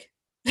everything.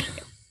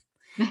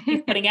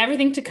 He's putting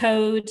everything to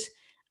code.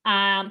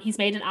 He's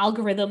made an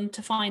algorithm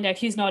to find out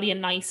who's naughty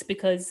and nice,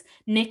 because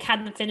Nick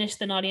hadn't finished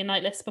the naughty and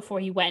nice list before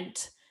he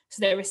went,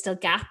 so there were still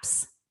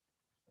gaps.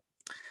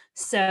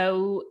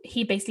 So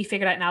he basically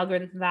figured out an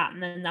algorithm for that,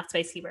 and then that's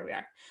basically where we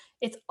are.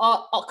 It's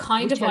all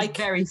kind Which of has like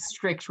very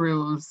strict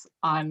rules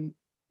on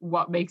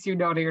what makes you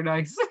naughty or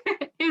nice.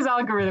 His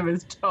algorithm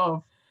is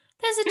tough.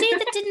 There's a dude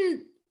that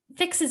didn't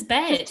fix his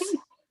bed.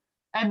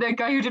 And the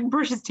guy who didn't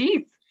brush his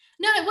teeth.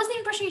 No, it wasn't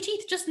even brushing your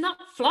teeth, just not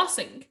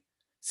flossing.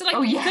 So like,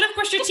 you yeah. could have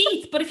brushed your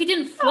teeth, but if you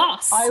didn't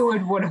floss. I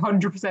would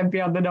 100% be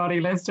on the naughty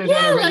list. I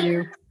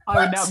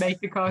would not make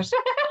the cut.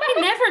 I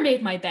never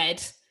made my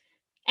bed.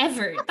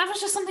 Ever. That was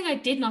just something I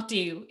did not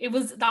do. I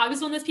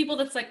was one of those people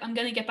that's like, I'm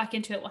going to get back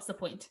into it. What's the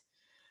point?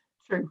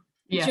 True.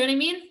 Yeah. Do you know what I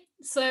mean?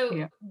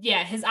 So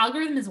yeah, his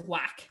algorithm is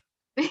whack.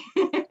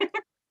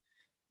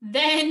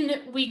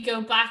 Then we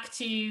go back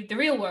to the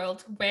real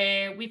world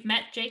where we've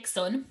met Jake's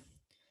son.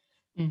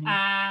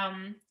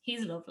 Mm-hmm.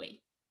 He's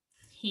lovely.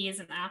 He is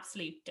an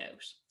absolute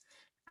dote.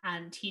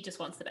 And he just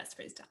wants the best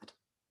for his dad.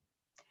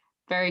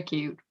 Very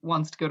cute.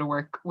 Wants to go to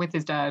work with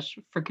his dad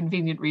for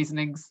convenient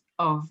reasonings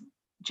of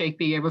Jake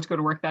being able to go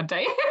to work that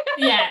day.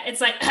 Yeah,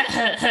 it's like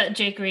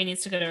Jake really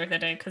needs to go to work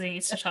that day because he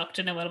needs to talk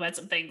to Noelle about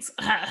some things.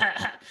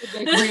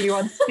 Jake really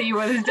wants to see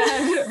what his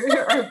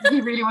dad, or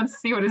he really wants to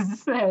see what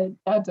his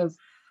dad does,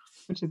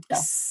 which is bad.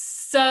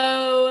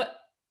 So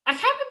I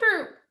can't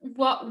remember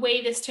what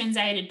way this turns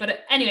out,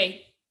 but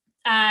anyway,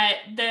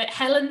 the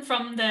Helen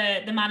from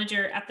the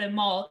manager at the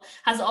mall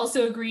has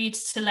also agreed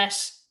to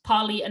let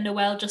Polly and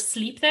Noelle just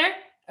sleep there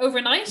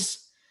overnight.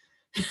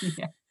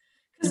 Yeah.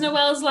 Because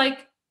Noelle's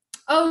like,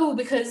 oh,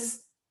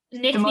 because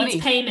Nick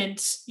needs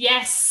payment.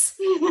 Yes.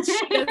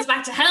 She goes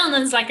back to Helen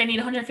and is like, I need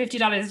 $150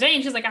 a day.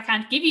 And she's like, I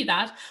can't give you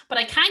that, but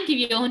I can give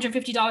you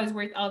 $150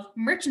 worth of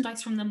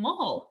merchandise from the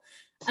mall.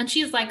 And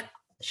she's like,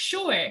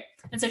 sure.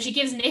 And so she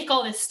gives Nick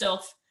all this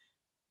stuff,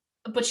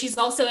 but she's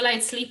also allowed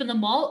to sleep in the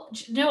mall.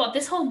 You know what?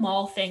 This whole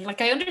mall thing,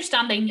 like, I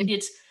understand they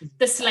needed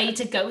the sleigh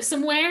to go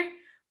somewhere,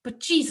 but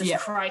Jesus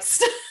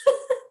Christ.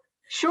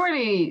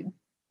 Surely,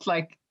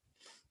 like,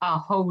 a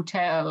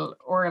hotel,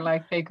 or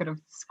like they could have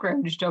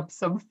scrounged up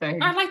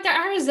something. Or like the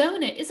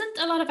Arizona. Isn't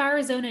a lot of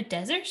Arizona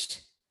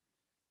desert?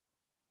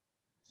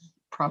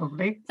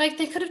 Probably. Like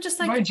they could have just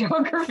like... My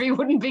geography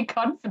wouldn't be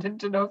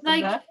confident enough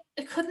in that.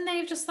 Couldn't they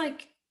have just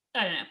like...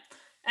 I don't know.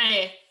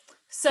 Anyway,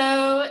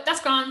 so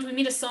that's grand. We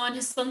meet a son.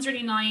 His son's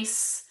really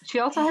nice. She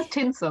also has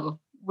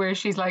tinsel, where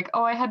she's like,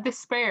 oh, I had this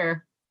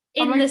spare.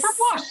 For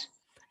what?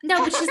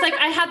 No, but she's like,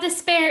 I had this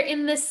spare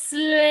in the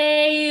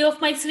sleigh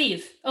up my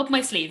sleeve.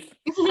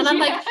 And I'm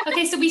like,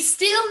 okay, so we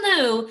still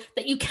know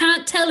that you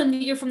can't tell him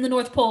that you're from the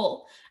North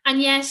Pole.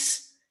 And yet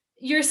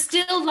you're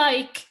still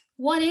like,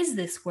 what is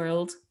this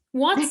world?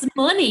 What's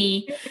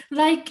money?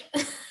 Like,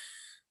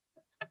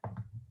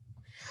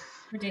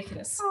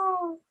 ridiculous.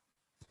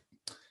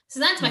 So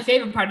that's my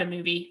favorite part of the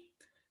movie,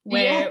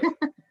 where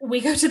we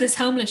go to this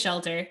homeless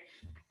shelter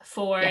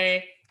for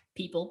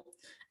people.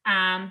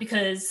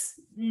 Because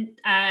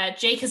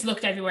Jake has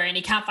looked everywhere and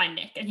he can't find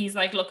Nick, and he's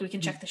like, look, we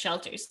can check the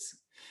shelters.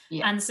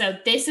 And so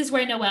this is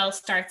where Noelle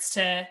starts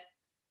to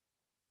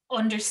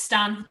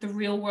understand what the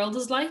real world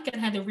is like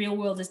and how the real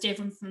world is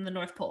different from the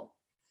North Pole.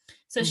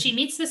 So she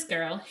meets this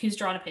girl who's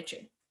drawn a picture,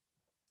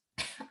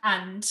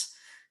 and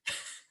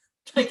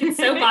like, it's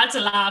so bad to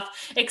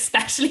laugh,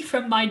 especially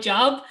from my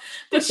job,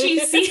 but she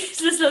sees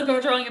this little girl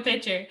drawing a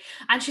picture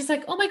and she's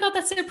like, oh my god,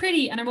 that's so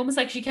pretty, and her mum is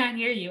like, she can't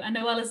hear you, and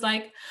Noelle is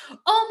like,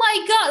 oh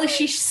my god, like,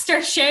 she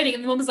starts shouting,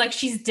 and the mum is like,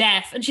 she's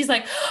deaf, and she's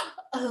like,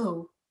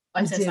 oh,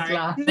 I did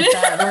laugh at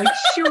that. Like,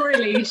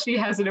 surely she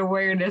has an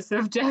awareness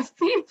of deaf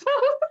people.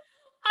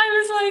 I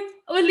was like,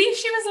 well,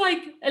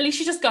 at least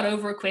she just got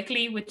over it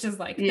quickly, which is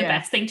like the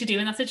best thing to do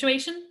in that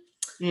situation.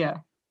 Yeah.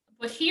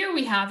 But here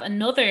we have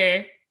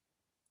another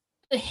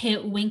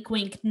hit, wink,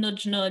 wink,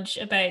 nudge, nudge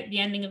about the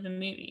ending of the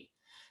movie.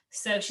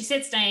 So she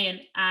sits down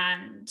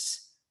and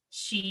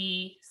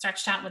she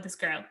starts chatting with this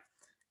girl,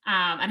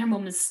 and her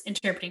mum is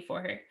interpreting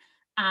for her.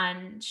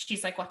 And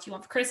she's like, what do you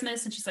want for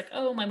Christmas? And she's like,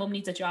 oh, my mum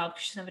needs a job.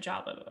 She doesn't have a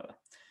job, blah, blah, blah.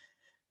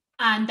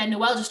 And then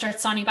Noelle just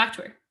starts signing back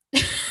to her.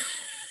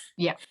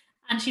 Yeah.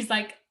 And she's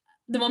like,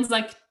 the mum's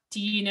like,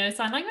 do you know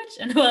sign language?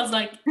 And Noelle's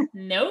like,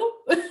 no.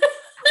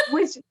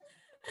 Which,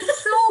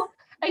 so,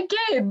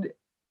 again,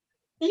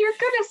 you're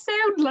gonna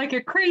sound like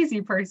a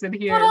crazy person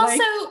here. But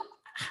also,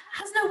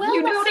 has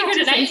Noelle not figured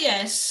it out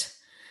yet?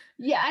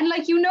 Yeah, and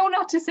like, you know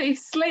not to say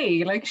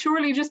slay. Like,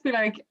 surely just be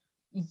like,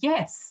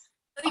 yes.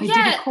 I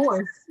did, of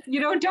course. You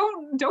know,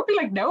 don't be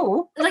like,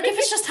 no. Like, if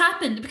it's just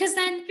happened, because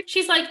then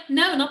she's like,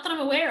 no, not that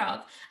I'm aware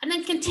of, and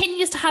then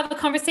continues to have a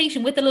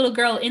conversation with the little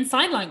girl in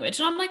sign language,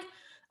 and I'm like,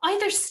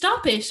 either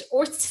stop it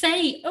or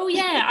say, oh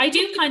yeah, I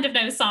do kind of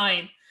know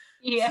sign.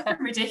 Yeah.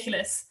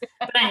 Ridiculous.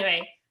 But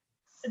anyway,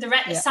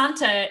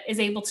 Santa is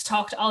able to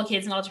talk to all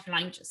kids in all different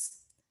languages.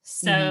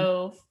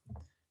 So,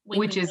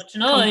 which is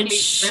completely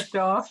ripped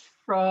off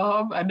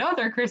from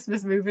another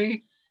Christmas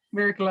movie,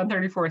 Miracle on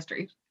 34th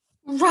Street.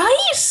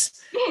 Right?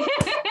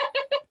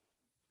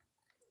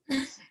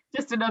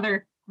 Just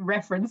another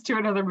reference to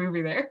another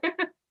movie there.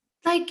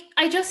 Like,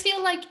 I just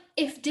feel like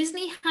if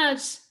Disney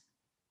had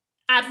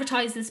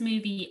advertised this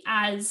movie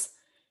as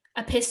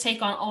a piss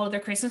take on all of their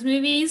Christmas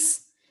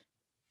movies,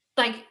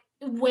 like,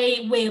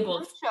 way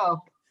above.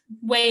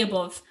 Way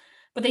above.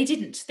 But they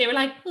didn't. They were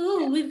like,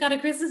 ooh, we've got a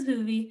Christmas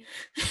movie.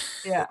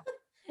 Yeah.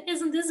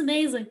 Isn't this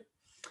amazing?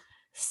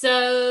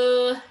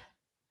 So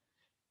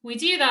we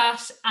do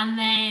that, and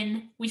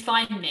then we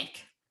find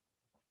Nick.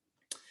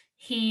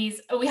 We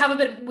have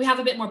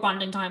a bit more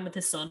bonding time with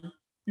his son,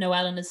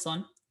 Noelle and his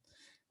son,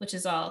 which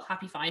is all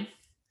happy fine.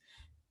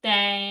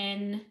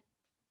 Then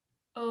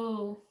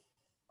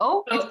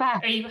it's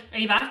back. Are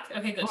you back?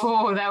 Okay, good.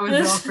 Oh, that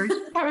was awkward.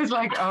 I was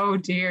like, oh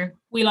dear.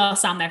 We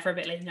lost Sam there for a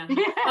bit, ladies and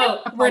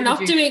gentlemen.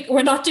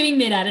 We're not doing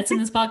mid edits in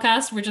this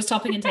podcast. We're just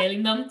topping and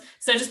tailing them.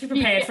 So just be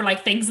prepared for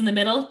like things in the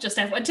middle, just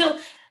until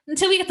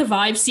we get the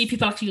vibe, see if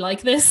people actually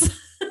like this.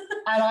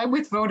 And I'm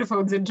with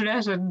Vodafone's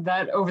internet, and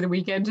that over the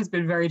weekend has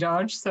been very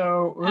dodgy.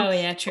 So oops. Oh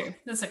yeah, true.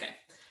 That's okay.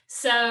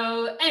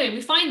 So anyway,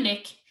 we find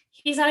Nick.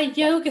 He's at a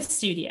yoga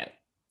studio.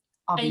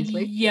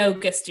 Obviously. A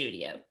yoga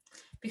studio.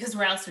 Because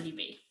where else would he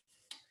be?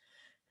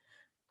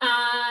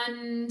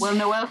 And well,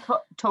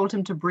 Noelle told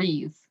him to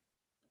breathe,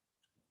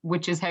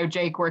 which is how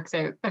Jake works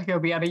out that he'll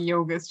be at a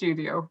yoga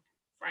studio.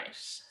 Right.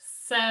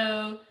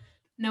 So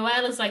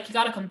Noelle is like, you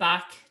gotta come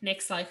back.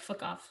 Nick's like,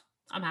 fuck off.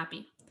 I'm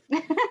happy.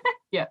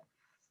 Yeah.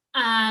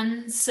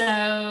 And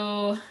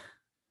so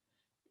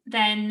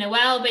then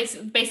Noelle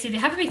basically they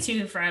have a big to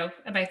and fro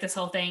about this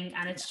whole thing,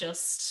 and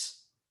it's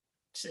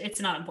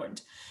not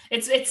important.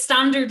 It's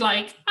standard,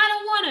 like, I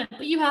don't want it,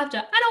 but you have to.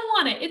 I don't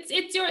want it.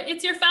 It's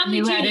your family.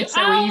 You duty. had it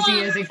so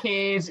easy as a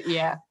kid.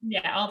 Yeah.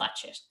 Yeah, all that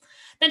shit.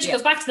 Then she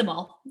goes back to the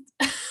mall.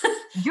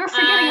 You're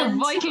forgetting a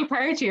vital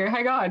part here.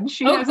 Hang on.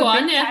 She has a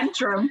big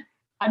tantrum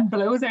and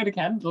blows out a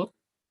candle.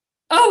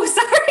 Oh,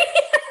 sorry.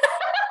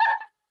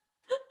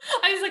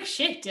 I was like,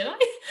 shit, did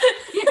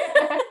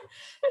I?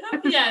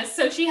 Yeah,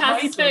 so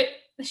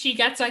she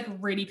gets like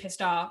really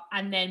pissed off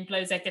and then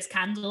blows out this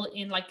candle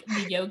in like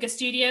the yoga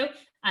studio,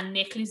 and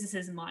Nick loses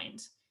his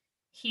mind.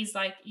 He's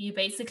like, you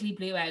basically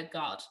blew out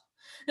God.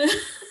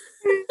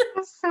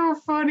 It's so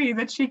funny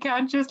that she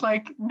can't just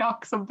like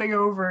knock something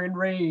over in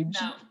rage.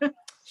 No,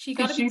 she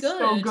gotta be good. She's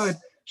so good.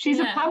 She's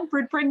a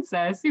pampered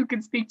princess who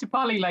can speak to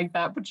Polly like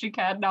that, but she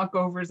can't knock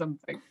over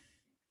something.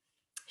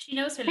 She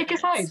knows her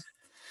limits.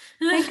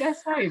 Pick a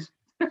side.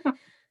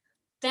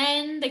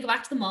 Then they go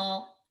back to the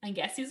mall, and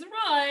guess who's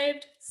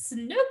arrived?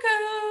 Snow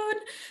Cone.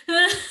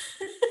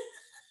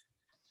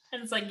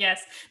 And it's like,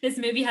 yes, this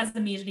movie has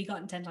immediately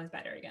gotten 10 times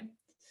better again.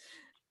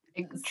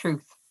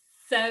 Truth.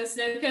 So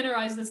Snow Cone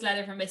arrives with this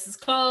letter from Mrs.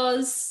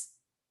 Claus,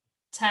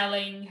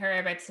 telling her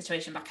about the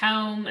situation back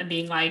home and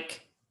being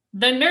like,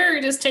 the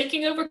nerd is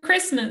taking over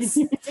Christmas.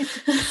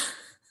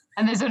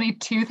 And there's only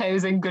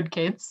 2,000 good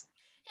kids.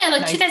 Yeah,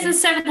 like nice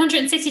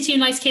 2,762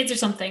 nice kids or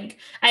something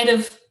out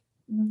of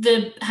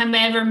the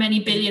however many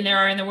billion there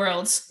are in the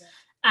world.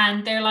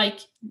 And they're like,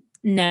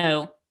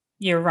 no,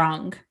 you're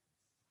wrong.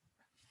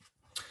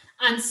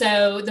 And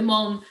so the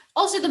mum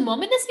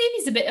in this movie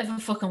is a bit of a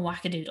fucking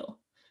wackadoodle.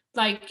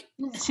 Like,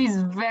 she's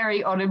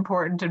very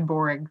unimportant and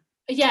boring.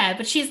 Yeah,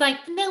 but she's like,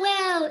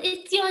 Noelle,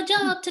 it's your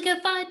job to go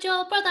find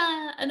your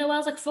brother. And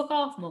Noelle's like, fuck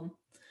off, mum.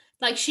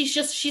 Like,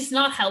 she's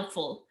not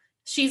helpful.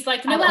 She's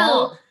like,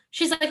 Noelle,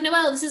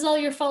 this is all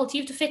your fault. You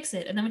have to fix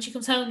it. And then when she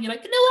comes home, you're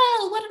like,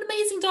 Noelle, what an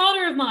amazing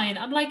daughter of mine.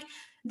 I'm like,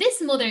 this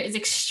mother is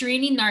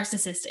extremely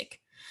narcissistic.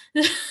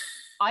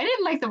 I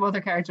didn't like the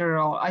mother character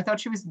at all. I thought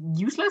she was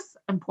useless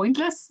and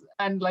pointless.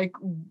 And like,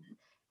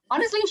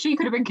 honestly, she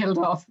could have been killed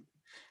off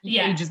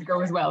ages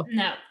ago as well.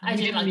 No, I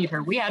didn't need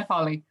her. We had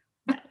Polly.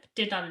 No,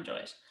 did not enjoy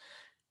it.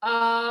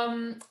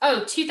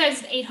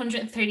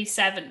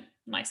 2,837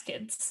 nice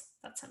kids.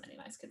 That's how many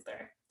nice kids there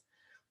are.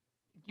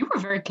 You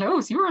were very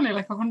close. You were only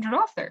like 100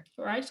 off there.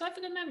 Right, I have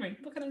a good memory.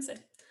 What can I say?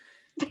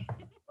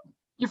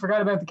 You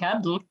forgot about the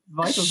candle.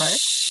 Vital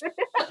part.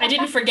 I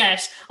didn't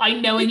forget. I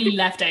knowingly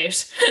left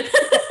out. I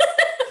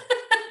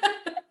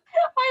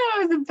thought it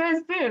was the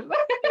best bit.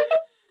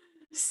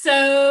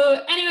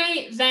 So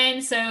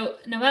anyway, so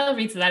Noelle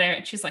reads the letter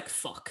and she's like,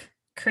 fuck,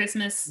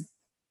 Christmas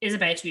is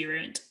about to be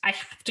ruined. I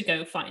have to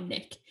go find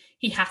Nick.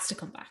 He has to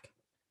come back.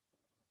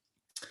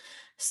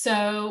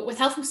 So with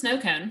help from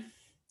Snowcone,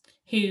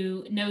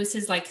 who knows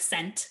his like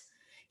scent,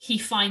 he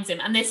finds him.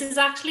 And this is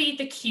actually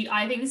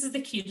I think this is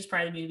the cutest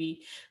part of the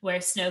movie, where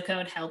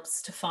Snowcone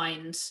helps to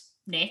find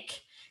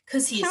Nick.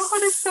 Because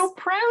Snowcone is so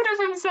proud of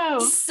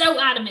himself. So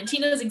adamant. He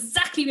knows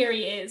exactly where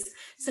he is.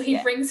 So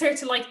he brings her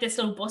to like this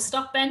little bus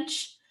stop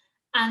bench.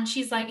 And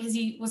she's like,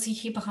 was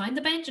he behind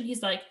the bench? And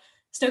he's like,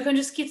 Snowcone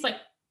just keeps like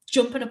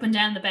jumping up and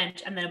down the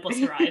bench. And then a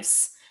bus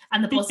arrives.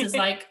 And the bus is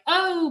like,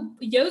 oh,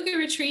 yoga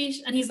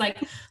retreat. And he's like,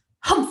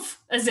 humph,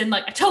 as in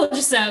like, I told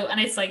you so. And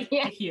it's like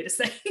the cutest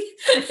thing.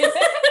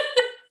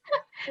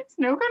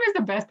 Snowcone is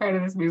the best part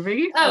of this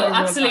movie. Oh,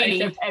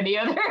 absolutely. If any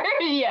other.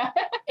 Yeah.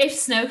 If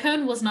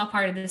Snowcone was not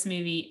part of this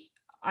movie,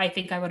 I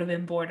think I would have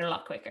been bored a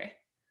lot quicker.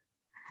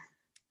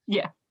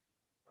 Yeah.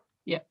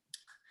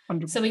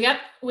 100%. So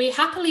we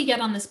happily get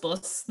on this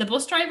bus. The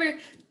bus driver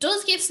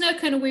does give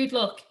Snowcone a weird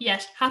look,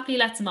 yet happily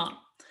lets him on.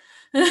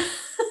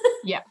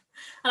 Yeah.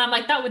 And I'm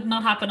like, that would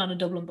not happen on a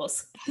Dublin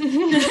bus.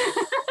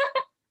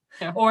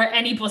 Yeah. Or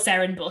any bus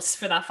errand bus,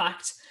 for that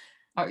fact.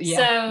 Oh, yeah.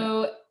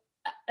 So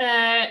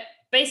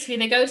basically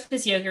they go to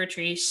this yoga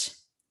retreat,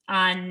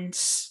 and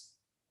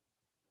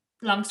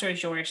long story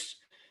short,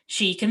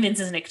 she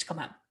convinces Nick to come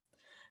home.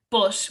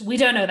 But we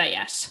don't know that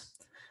yet.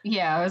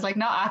 Yeah, I was like,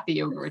 not at the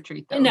yoga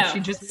retreat though. No. She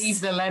just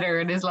leaves the letter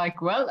and is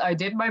like, well, I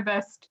did my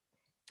best.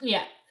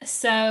 Yeah.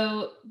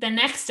 So the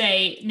next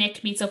day,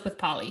 Nick meets up with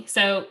Polly.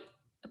 So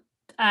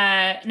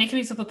Nick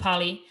meets up with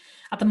Polly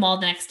at the mall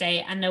the next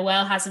day, and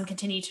Noelle has him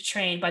continue to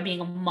train by being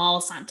a mall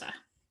Santa.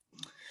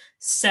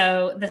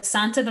 So the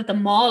Santa that the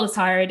mall has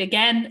hired,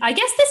 again, I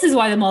guess this is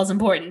why the mall's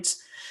important.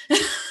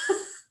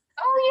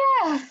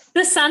 Oh, yeah.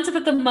 The Santa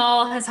that the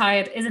mall has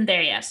hired isn't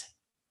there yet.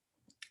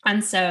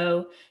 And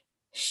so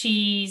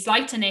she's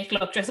like to Nick,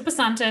 look, dress up as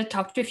Santa,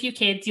 talk to a few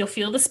kids, you'll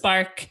feel the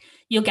spark,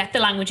 you'll get the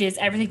languages,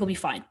 everything will be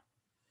fine.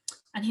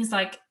 And he's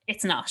like,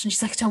 it's not. And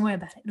she's like, don't worry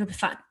about it, it'll be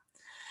fine.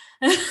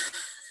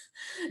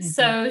 Mm-hmm.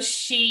 So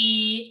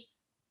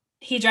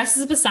he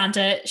dresses up as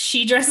Santa,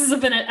 she dresses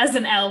up as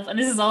an elf, and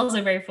this is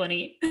also very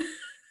funny.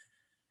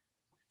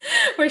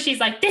 Where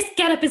she's like, this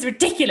getup is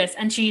ridiculous,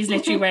 and she's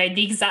literally wearing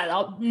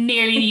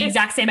nearly the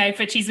exact same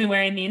outfit she's been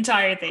wearing the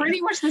entire thing.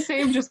 Pretty much the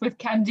same, just with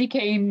candy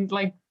cane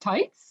like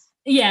tights.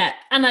 Yeah,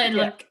 and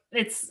look,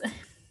 it's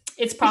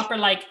proper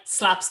like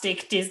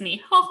slapstick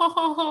Disney. Ha ha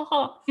ha ha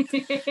ha.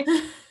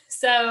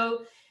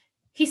 So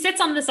he sits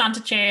on the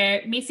Santa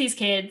chair, meets these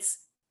kids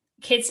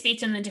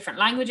speak in the different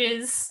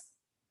languages.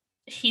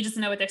 He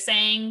doesn't know what they're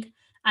saying,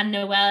 and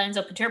Noelle ends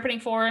up interpreting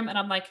for him, and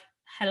I'm like,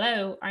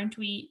 hello, aren't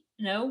we?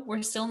 No,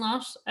 we're still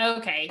not.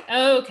 Okay.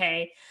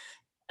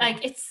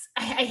 Like,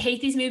 I hate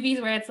these movies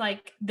where it's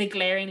like the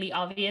glaringly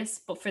obvious,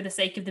 but for the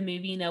sake of the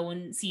movie, no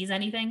one sees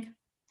anything.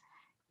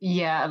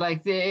 Yeah,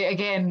 like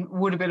again,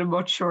 would have been a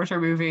much shorter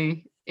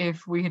movie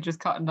if we had just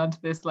cottoned onto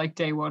this like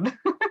day one.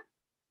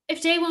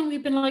 If day one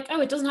we'd been like,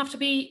 oh, it doesn't have to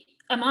be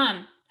a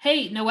man.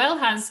 Hey, Noelle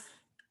has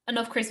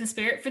enough Christmas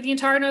spirit for the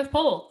entire North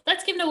Pole.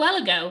 Let's give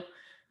Noelle a go.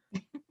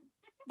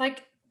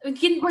 Like,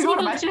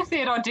 imagine if they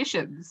had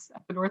auditions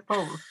at the North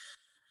Pole.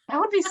 That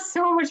would be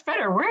so much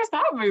better. Where's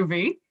that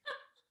movie?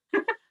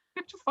 I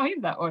have to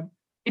find that one.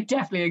 It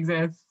definitely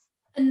exists.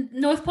 And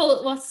North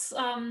Pole,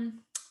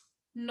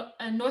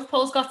 North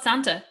Pole's Got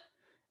Santa,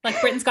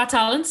 like Britain's Got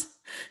Talent.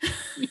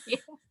 Yeah.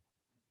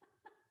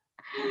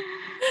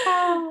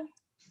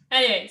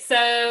 Anyway,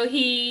 so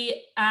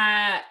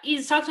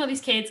he's talking to all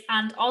these kids,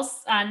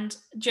 and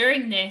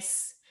during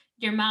this,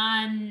 your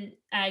man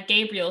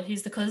Gabriel,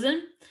 who's the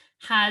cousin,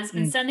 has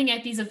been sending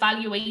out these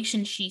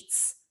evaluation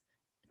sheets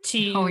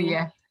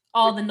to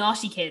all the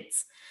naughty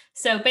kids.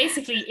 So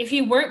basically, if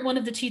you weren't one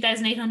of the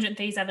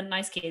 2,837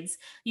 nice kids,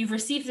 you've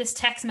received this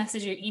text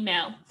message or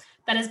email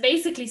that has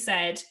basically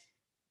said,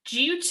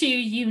 due to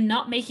you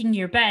not making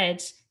your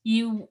bed,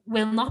 you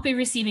will not be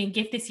receiving a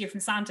gift this year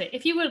from Santa.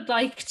 If you would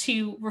like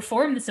to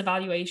reform this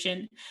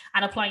evaluation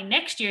and apply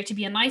next year to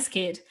be a nice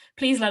kid,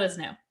 please let us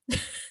know.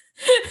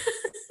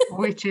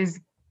 Which is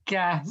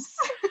gas.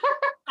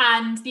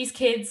 And these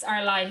kids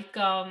are like,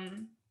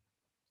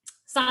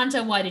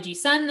 Santa, why did you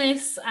send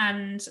this?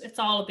 And it's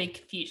all a big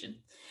confusion.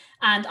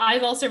 And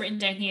I've also written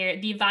down here,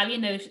 the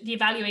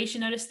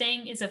evaluation notice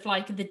thing is if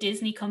like the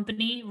Disney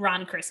company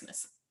ran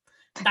Christmas.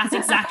 That's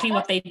exactly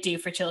what they'd do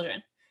for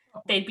children.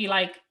 They'd be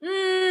like,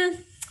 did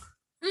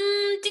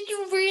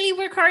you really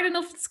work hard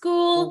enough at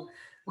school?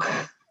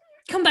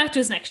 Come back to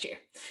us next year.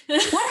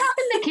 What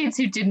happened to kids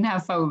who didn't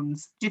have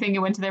phones? Do you think it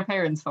went to their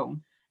parents'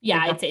 phone? Yeah,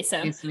 like, I'd say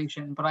so. A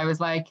solution, but I was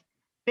like,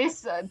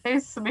 there's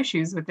some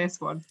issues with this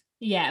one.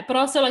 Yeah, but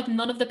also like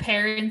none of the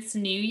parents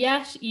knew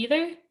yet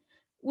either,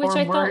 which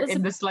I thought was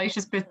in the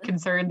slightest bit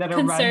concerned that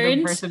a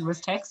random person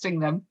was texting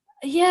them.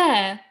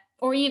 Yeah,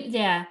 or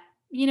even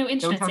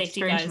internet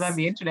safety guys. Don't have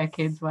the internet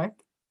kids, like.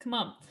 Come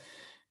on.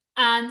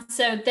 And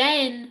so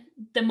then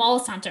the mall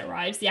Santa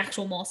arrives, the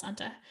actual mall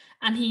Santa,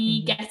 and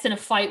he gets in a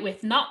fight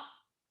with not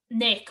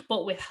Nick,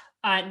 but with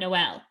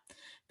Noelle.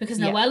 Because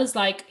Noelle is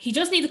like, he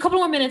just needs a couple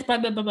more minutes, blah,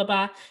 blah, blah, blah,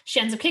 blah. She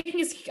ends up kicking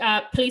his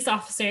police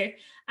officer,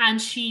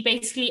 and she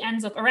basically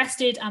ends up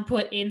arrested and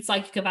put in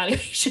psychic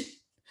evaluation.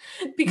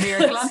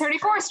 Miracle on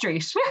 34th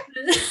Street.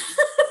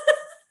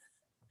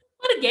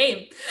 What a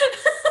game.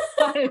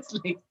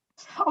 Honestly.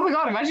 Oh my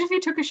god, imagine if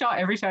you took a shot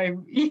every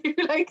time you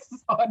like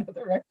saw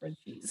another reference.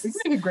 It's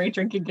like a great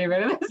drinking game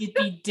out of this. You'd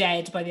be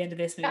dead by the end of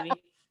this movie.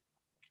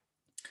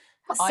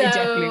 I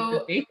definitely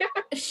would be.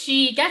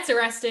 She gets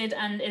arrested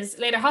and is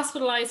later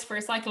hospitalized for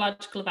a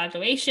psychological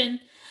evaluation.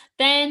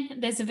 Then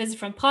there's a visit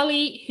from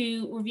Polly,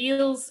 who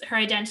reveals her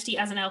identity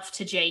as an elf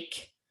to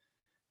Jake.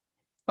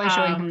 By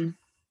showing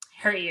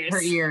her ears.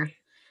 Her ear.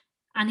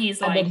 And he's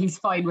like... And then he's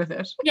fine with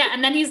it. Yeah,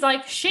 and then he's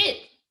like, shit,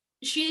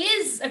 she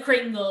is a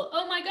Kringle.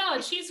 Oh my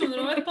god, she's from the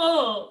North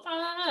Pole.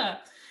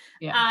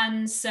 Yeah.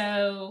 And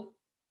so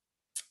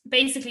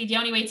basically the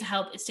only way to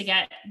help is to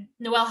get...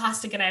 Noelle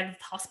has to get out of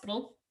the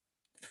hospital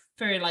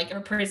for like her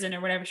prison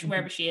or whatever,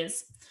 wherever she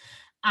is.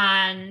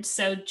 And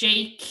so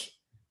Jake,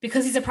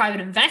 because he's a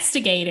private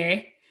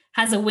investigator,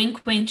 has a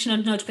wink,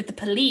 nudge with the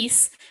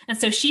police. And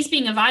so she's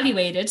being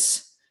evaluated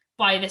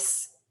by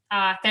this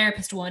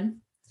therapist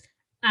one.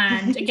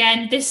 And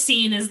again, this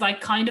scene is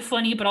like kind of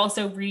funny, but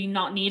also really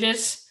not needed.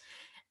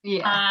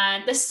 Yeah.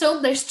 And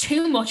there's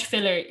too much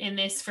filler in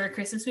this for a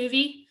Christmas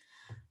movie.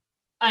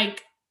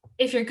 Like,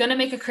 if you're gonna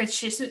make a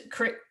shit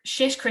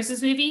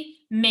Christmas movie,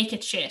 make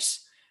it shit.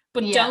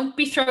 But don't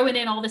be throwing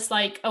in all this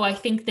like, oh, I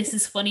think this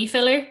is funny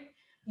filler.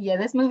 Yeah,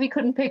 this movie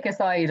couldn't pick a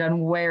side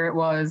on where it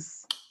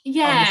was on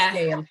the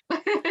scale.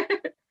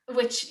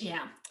 Which,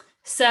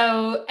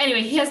 So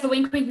anyway, he has the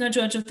wink,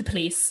 nudge with the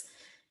police.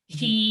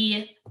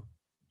 He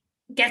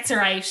gets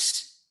her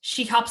out.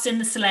 She hops in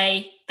the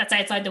sleigh that's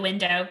outside the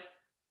window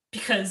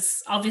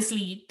because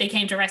obviously they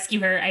came to rescue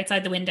her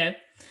outside the window.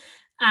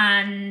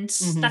 And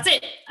that's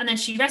it. And then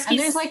she rescues... And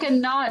there's like a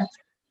nod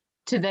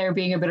to there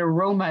being a bit of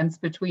romance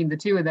between the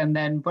two of them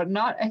then, but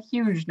not a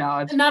huge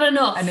nod. Not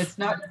enough. And it's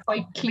not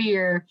quite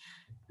clear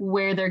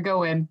where they're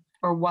going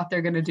or what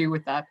they're going to do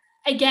with that.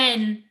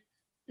 Again,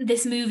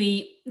 this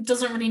movie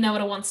doesn't really know what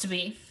it wants to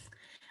be.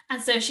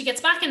 And so she gets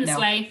back in the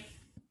sleigh.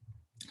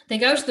 They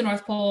go to the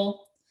North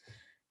Pole.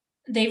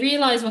 They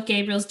realize what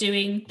Gabriel's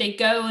doing. They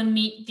go and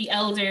meet the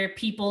elder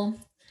people.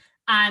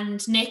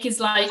 And Nick is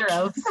like... Elder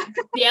elves.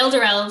 The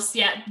elder elves,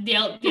 the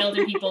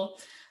elder people.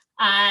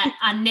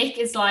 And Nick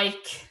is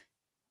like...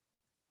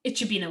 It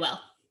should be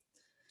Noelle.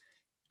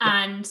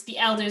 And the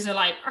elders are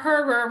like, and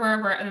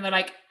then they're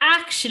like,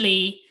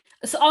 actually,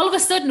 so all of a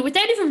sudden,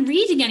 without even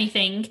reading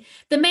anything,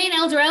 the main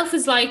elder elf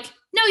is like,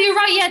 no, you're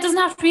right, it doesn't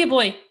have to be a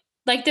boy.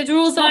 Like, the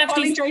rules don't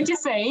actually... Polly trying to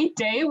say,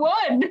 day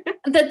one.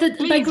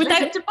 Like,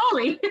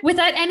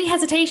 without any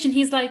hesitation,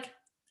 he's like,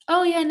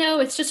 oh yeah, no,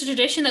 it's just a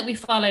tradition that we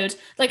followed.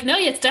 Like, no,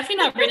 it's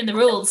definitely not written in the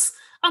rules.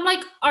 I'm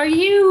like, are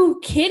you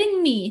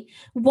kidding me?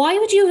 Why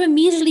would you have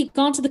immediately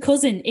gone to the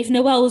cousin if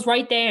Noelle was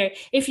right there?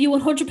 If you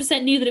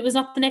 100% knew that it was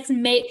not the next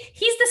mate?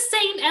 He's the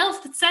same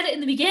elf that said it in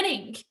the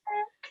beginning.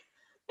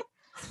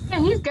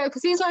 Yeah, he's good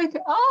because he's like,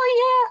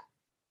 oh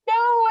yeah, no,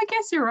 I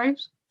guess you're right.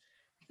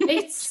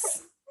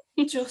 It's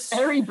just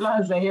very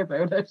blasé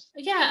about it.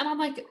 Yeah, and I'm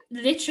like,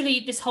 literally,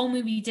 this whole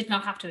movie did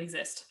not have to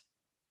exist.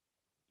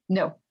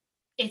 No.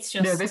 It's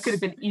just... No, this could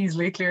have been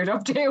easily cleared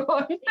up day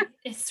one.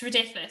 It's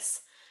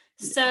ridiculous.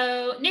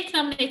 So Nick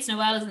nominates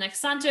Noelle as the next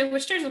Santa,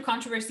 which stirs up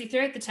controversy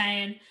throughout the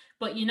town,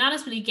 but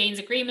unanimously gains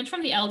agreement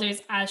from the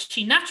elders as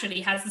she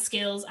naturally has the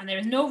skills and there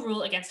is no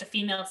rule against a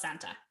female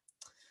Santa.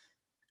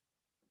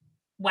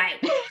 Wow.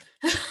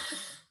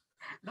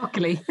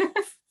 Luckily.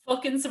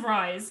 Fucking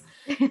surprise.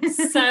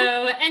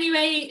 So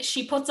anyway,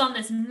 she puts on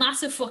this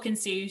massive fucking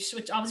suit,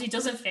 which obviously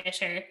doesn't fit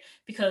her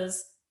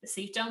because the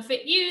suit don't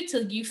fit you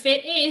till you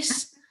fit it.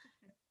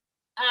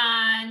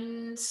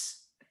 And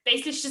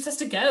basically she just has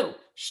to go.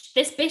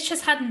 This bitch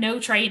has had no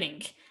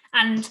training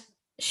and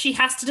she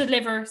has to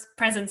deliver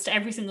presents to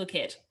every single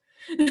kid.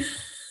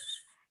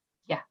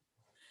 Yeah.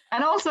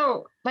 And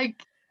also,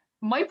 like,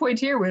 my point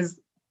here was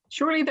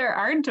surely there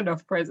aren't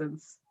enough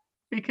presents.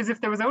 Because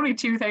if there was only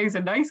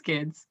 2,000 nice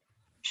kids,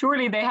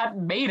 surely they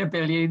hadn't made 1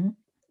 billion.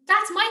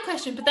 That's my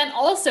question. But then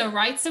also,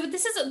 right? So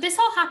this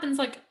all happens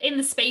like in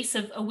the space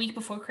of a week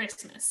before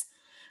Christmas.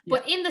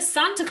 But in the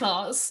Santa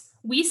Claus,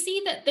 we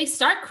see that they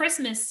start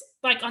Christmas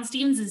like on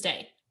Stevens's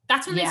Day.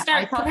 That's when they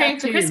start preparing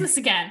for Christmas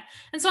again.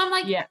 And so I'm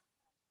like,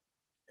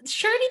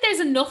 surely there's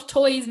enough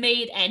toys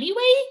made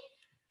anyway.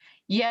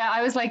 Yeah,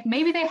 I was like,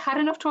 maybe they had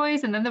enough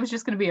toys and then there was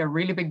just going to be a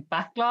really big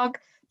backlog.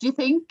 Do you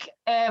think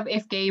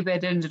if Gabe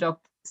had ended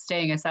up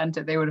staying as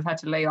Santa, they would have had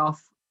to lay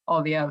off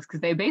all the elves? Because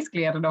they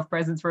basically had enough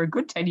presents for a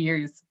good 10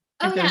 years.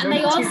 Oh yeah, and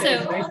they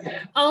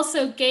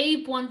also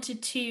Gabe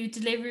wanted to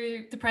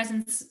deliver the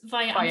presents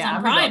via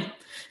Amazon Prime.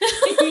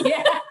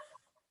 Yeah.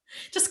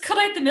 Just cut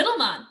out the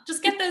middleman.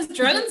 Just get those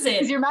drones in.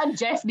 Because your man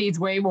Jeff needs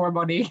way more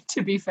money,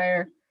 to be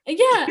fair.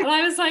 Yeah, and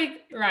I was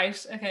like,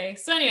 right, okay.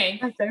 So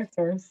anyway,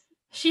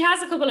 she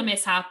has a couple of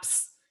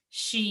mishaps.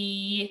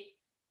 She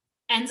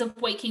ends up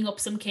waking up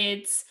some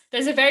kids.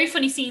 There's a very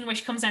funny scene where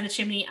she comes down the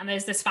chimney and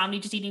there's this family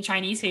just eating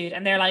Chinese food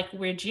and they're like,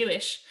 we're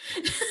Jewish.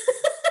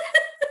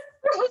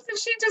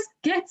 She just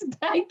gets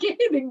back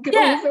in and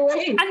goes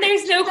away. And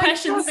there's no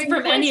questions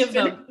from any of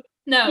them.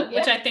 No,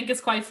 which I think is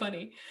quite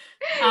funny.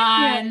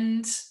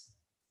 And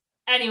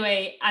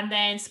anyway, and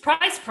then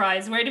surprise,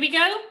 surprise, where do we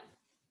go?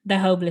 The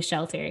homeless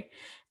shelter.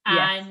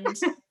 And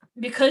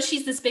because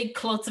she's this big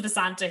klutz of a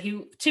Santa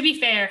who, to be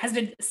fair, has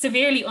been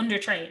severely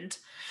undertrained.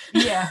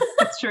 Yeah,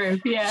 that's true.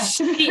 Yeah.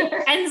 She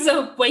ends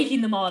up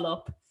waking them all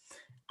up.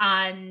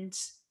 And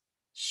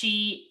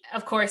she,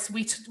 of course,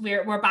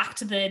 we're back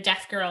to the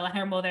deaf girl and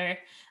her mother.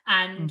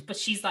 And but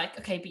she's like,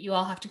 okay, but you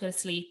all have to go to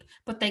sleep.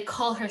 But they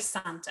call her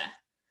Santa.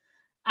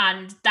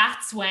 And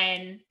that's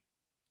when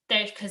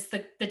because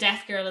the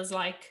deaf girl is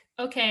like,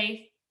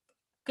 okay,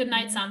 good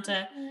night,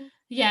 Santa.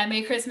 Yeah,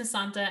 Merry Christmas,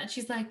 Santa. And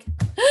she's like,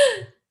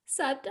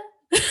 Santa?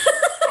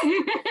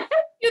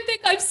 You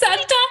think I'm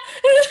Santa?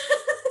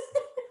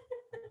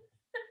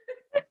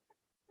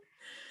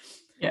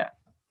 Yeah.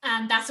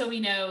 And that's when we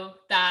know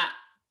that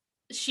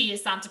she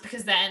is Santa,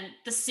 because then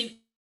the suit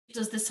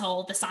does this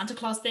whole the Santa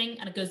Claus thing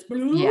and it goes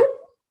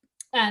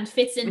and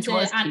fits into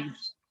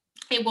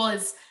it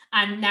was,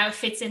 and now it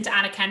fits into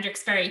Anna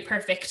Kendrick's very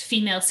perfect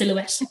female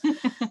silhouette.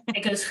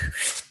 It goes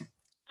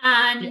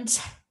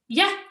and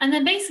and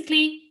then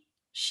basically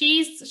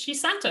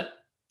she's Santa.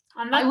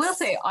 And that's, I will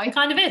say, I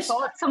kind of it.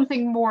 thought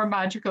something more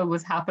magical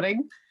was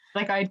happening.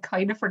 Like I'd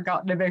kind of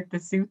forgotten about the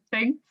suit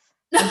thing.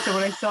 And so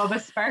when I saw the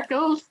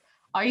sparkles,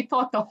 I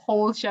thought the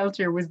whole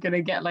shelter was going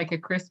to get like a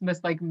Christmas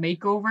like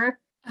makeover.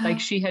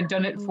 Like she had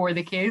done it for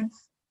the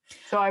kids.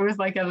 So I was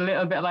like a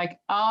little bit like,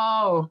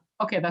 oh,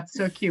 okay, that's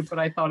so cute. But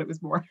I thought it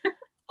was more.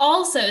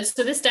 Also,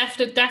 so this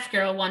deaf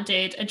girl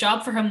wanted a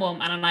job for her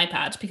mum and an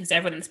iPad because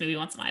everyone in this movie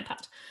wants an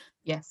iPad.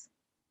 Yes.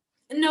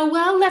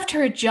 Noelle left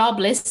her a job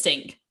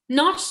listing,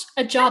 not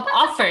a job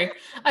offer,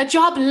 a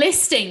job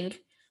listing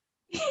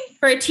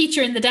for a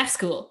teacher in the deaf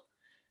school.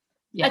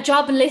 Yeah. A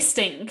job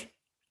listing.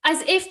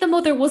 As if the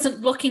mother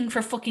wasn't looking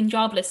for fucking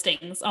job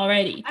listings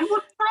already. I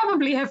would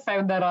probably have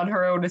found that on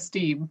her own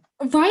esteem.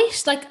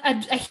 Right? Like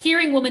a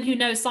hearing woman who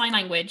knows sign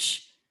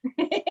language.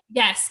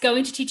 Yes,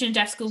 going to teach in a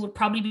deaf school would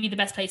probably be the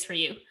best place for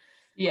you.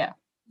 Yeah.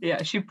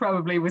 Yeah, she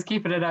probably was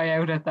keeping an eye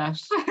out at that.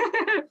 Just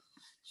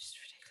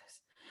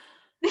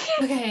ridiculous.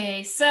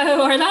 Okay,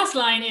 so our last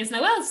line is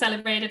Noelle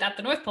celebrated at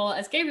the North Pole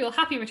as Gabriel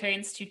happy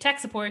returns to tech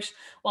support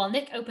while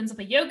Nick opens up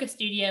a yoga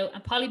studio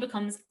and Polly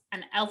becomes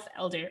an elf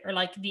elder, or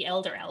like the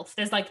elder elf.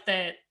 There's like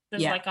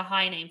like a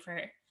high name for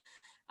her.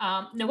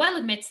 Noelle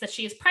admits that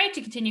she is proud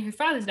to continue her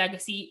father's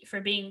legacy for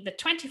being the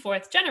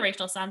 24th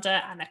generational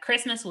Santa and that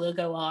Christmas will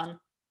go on.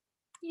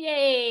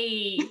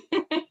 Yay!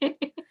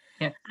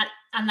 Yeah.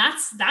 And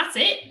that's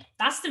it.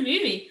 That's the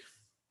movie.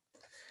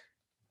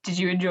 Did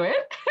you enjoy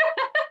it?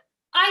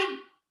 I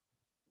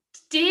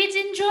did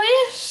enjoy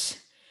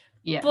it.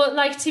 Yeah. But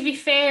like, to be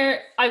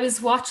fair, I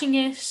was watching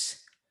it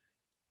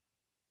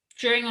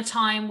during a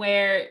time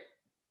where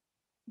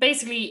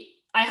basically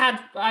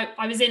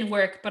I was in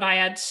work, but I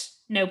had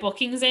no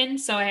bookings in,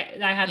 so I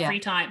had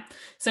free time.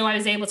 So I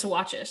was able to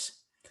watch it.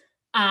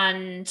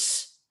 And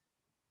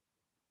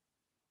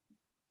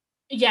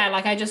yeah,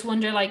 like I just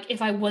wonder, like,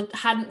 if I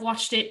hadn't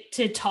watched it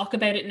to talk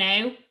about it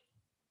now,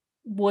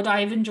 would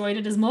I have enjoyed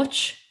it as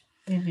much?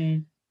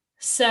 Mm-hmm.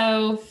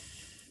 So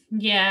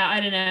yeah,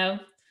 I don't know.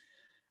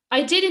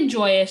 I did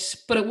enjoy it,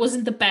 but it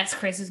wasn't the best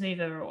Christmas movie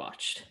I've ever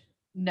watched.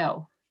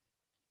 No,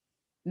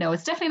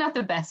 it's definitely not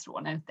the best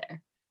one out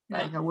there.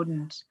 Like,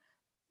 no.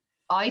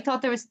 I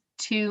thought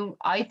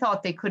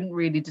they couldn't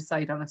really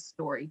decide on a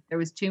story. There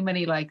was too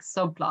many like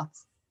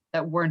subplots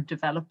that weren't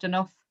developed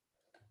enough.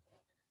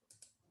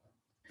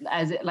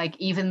 As it, like,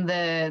 even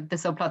the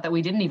subplot that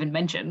we didn't even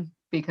mention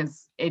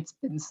because it's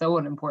been so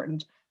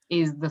unimportant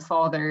is the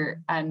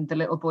father and the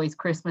little boy's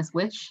Christmas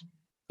wish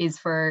is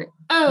for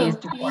his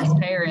divorced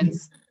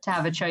parents to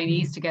have a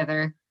Chinese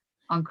together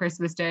on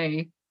Christmas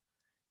Day.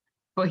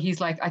 But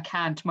he's like, I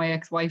can't. My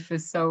ex-wife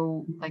is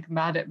so like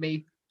mad at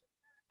me.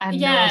 And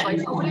Noel's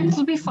like, oh, well,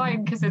 it'll be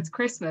fine because it's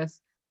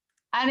Christmas.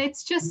 And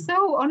it's just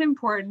so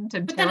unimportant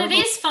and but terrible. then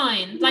it is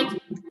fine. Like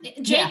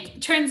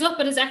Jake turns up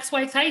at his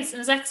ex-wife's house and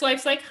his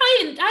ex-wife's like,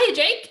 hi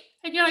Jake.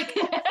 And you're like,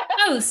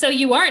 oh, so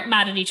you aren't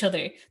mad at each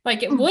other.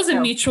 Like it was a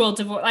mutual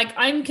divorce. Like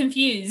I'm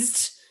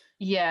confused.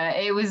 Yeah,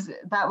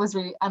 that was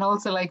really, and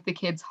also like the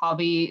kid's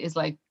hobby is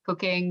like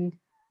cooking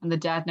and the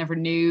dad never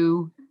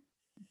knew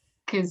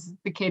because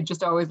the kid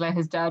just always let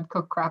his dad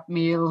cook crap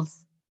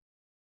meals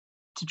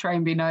to try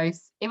and be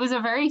nice. It was a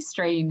very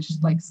strange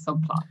like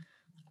subplot.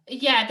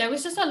 Yeah, there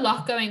was just a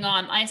lot going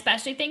on. I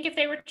especially think if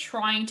they were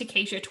trying to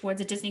cater towards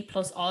a Disney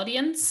Plus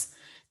audience,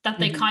 that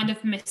they kind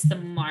of missed the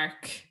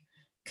mark.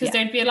 Because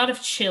there'd be a lot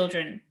of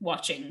children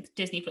watching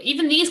Disney Plus.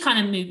 Even these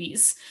kind of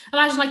movies.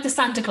 Imagine like the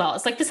Santa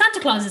Claus. Like the Santa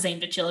Claus is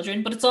aimed at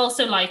children, but it's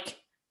also like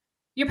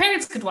your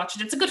parents could watch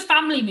it. It's a good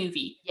family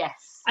movie.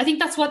 Yes. I think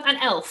that's what an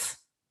Elf.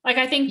 Like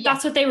I think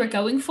that's what they were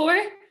going for,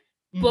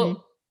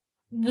 but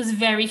was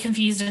very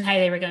confused in how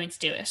they were going to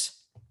do it.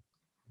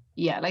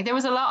 Yeah, like there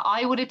was a lot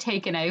I would have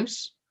taken out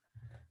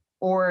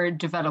or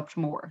developed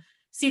more.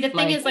 See, the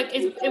thing is, like,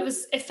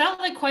 it felt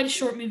like quite a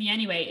short movie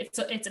anyway.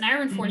 It's an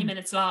hour and 40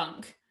 minutes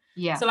long.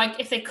 Yeah. So,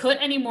 like, if they cut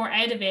any more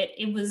out of it,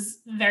 it was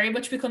very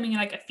much becoming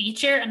like a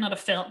feature and not a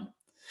film.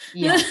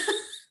 Yeah.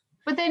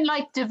 But then,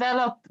 like,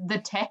 develop the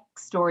tech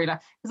storyline.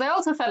 Because I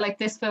also felt like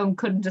this film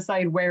couldn't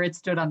decide where it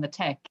stood on the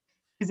tech.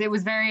 Because it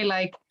was very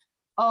like,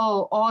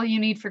 oh, all you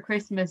need for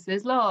Christmas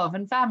is love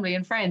and family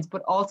and friends,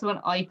 but also an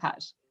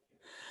iPad.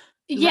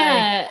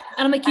 Yeah, like,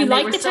 and I'm like, you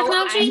like the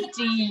technology? So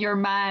anti your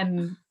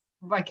man,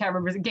 I can't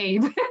remember,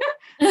 Gabe.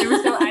 They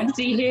were so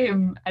anti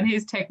him and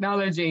his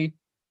technology,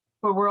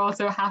 but we're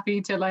also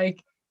happy to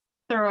like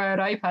throw out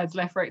iPads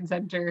left, right, and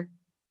center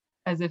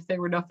as if they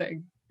were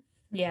nothing.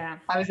 Yeah,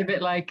 I was a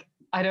bit like,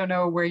 I don't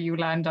know where you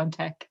land on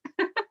tech.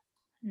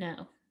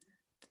 No,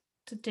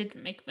 it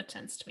didn't make much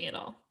sense to me at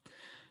all.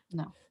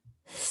 No.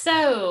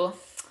 So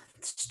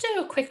let's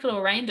do a quick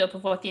little roundup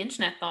of what the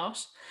internet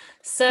thought.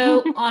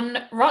 So on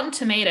Rotten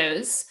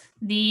Tomatoes,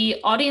 the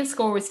audience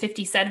score was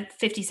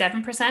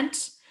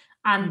 57%,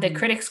 and the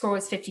critic score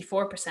was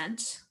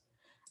 54%.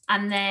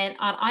 And then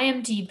on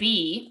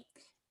IMDb,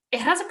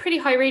 it has a pretty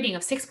high rating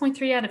of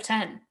 6.3 out of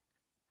 10.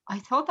 I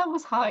thought that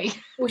was high.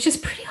 Which is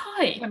pretty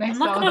high. When I'm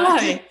not gonna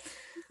lie.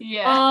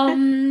 Yeah.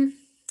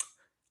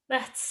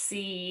 Let's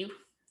see.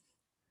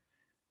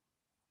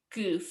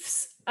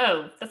 Goofs.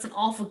 Oh, that's an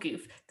awful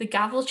goof. The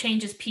gavel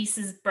changes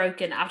pieces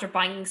broken after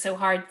banging so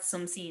hard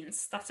some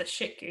scenes. That's a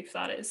shit goof,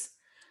 that is.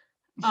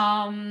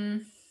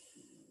 The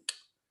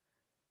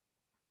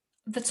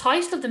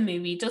title of the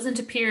movie doesn't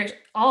appear at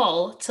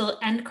all till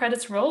end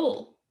credits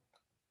roll.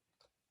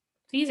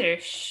 These are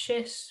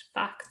shit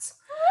facts.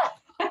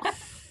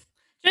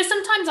 Just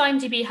sometimes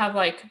IMDb have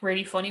like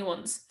really funny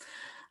ones.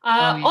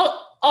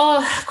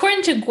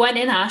 According to Gwen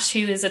Inat,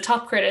 who is a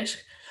top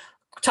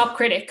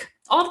critic,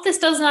 all of this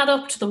doesn't add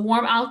up to the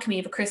warm alchemy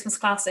of a Christmas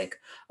classic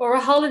or a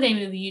holiday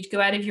movie you'd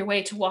go out of your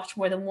way to watch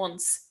more than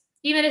once,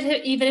 even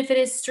if it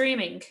is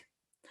streaming.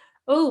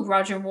 Oh,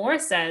 Roger Moore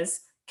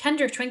says,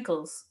 Kendrick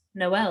twinkles,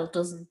 Noelle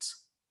doesn't.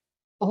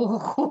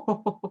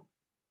 Oh,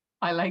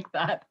 I like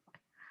that.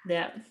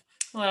 Yeah.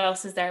 What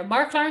else is there?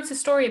 Mark Lawrence's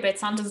story about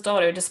Santa's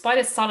daughter, despite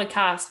its solid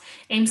cast,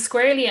 aims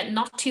squarely at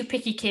not too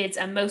picky kids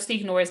and mostly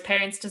ignores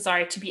parents'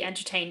 desire to be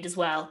entertained as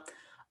well.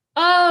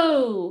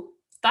 Oh,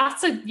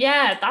 that's a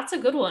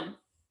good one.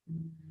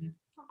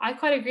 I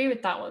quite agree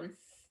with that one.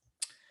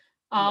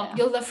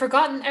 You'll have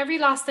forgotten every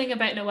last thing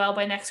about Noelle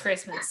by next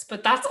Christmas,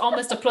 but that's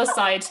almost a plus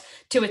side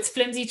to its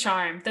flimsy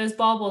charm. Those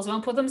baubles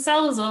won't put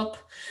themselves up.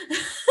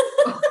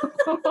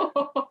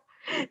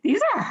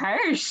 These are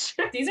harsh.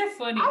 These are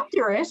funny.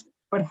 Accurate,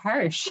 but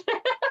harsh.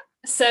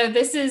 So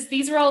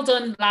these were all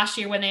done last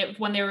year when it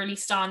was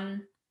released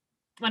on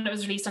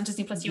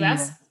Disney Plus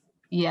US.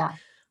 Yeah.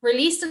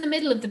 Released in the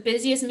middle of the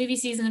busiest movie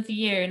season of the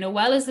year,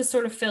 Noelle is the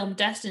sort of film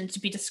destined to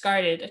be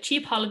discarded, a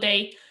cheap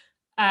holiday.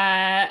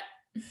 I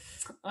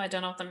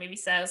don't know what the movie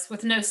says,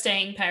 with no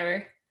staying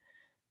power.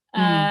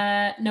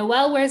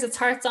 Noelle wears its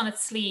hearts on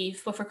its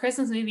sleeve, but for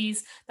Christmas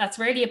movies, that's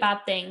rarely a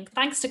bad thing.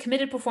 Thanks to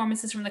committed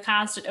performances from the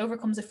cast, it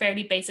overcomes a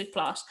fairly basic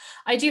plot.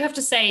 I do have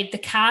to say, the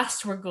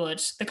cast were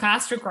good. The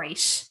cast were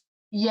great.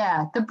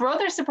 Yeah, the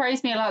brother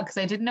surprised me a lot because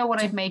I didn't know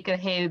what I'd make of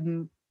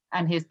him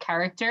and his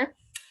character.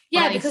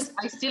 Yeah, because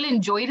I still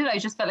enjoyed it. I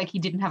just felt like he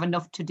didn't have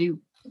enough to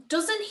do.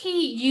 Doesn't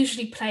he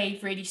usually play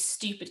really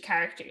stupid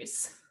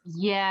characters?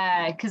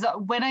 Yeah, because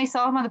when I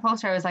saw him on the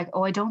poster, I was like,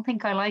 oh, I don't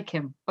think I like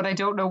him, but I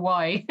don't know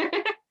why.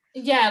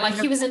 Yeah, like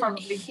he was in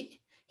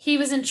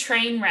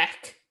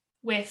Trainwreck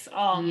with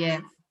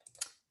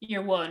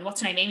Year One.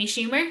 What's her name? Amy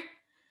Schumer?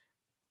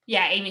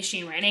 Yeah, Amy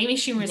Schumer. And Amy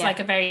Schumer is like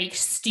a very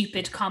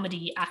stupid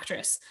comedy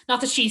actress.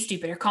 Not that she's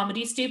stupid, her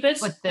comedy's stupid.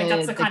 But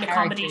that's the kind of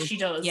comedy she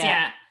does.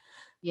 Yeah.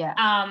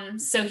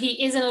 So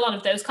he is in a lot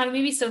of those kind of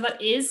movies. So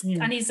that is,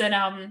 and he's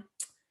in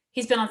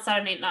he's been on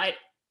Saturday Night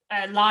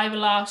Live a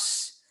lot.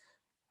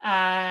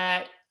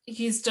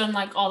 He's done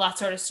like all that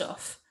sort of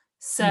stuff.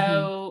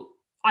 So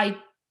I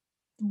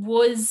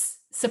was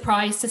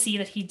surprised to see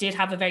that he did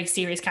have a very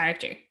serious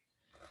character.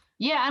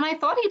 Yeah, and I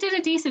thought he did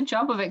a decent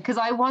job of it because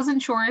I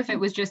wasn't sure if it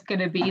was just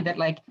going to be that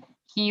like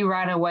he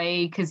ran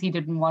away because he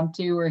didn't want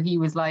to, or he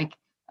was like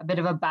a bit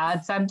of a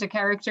bad Santa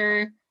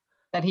character,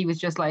 that he was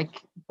just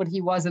like, but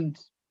he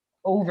wasn't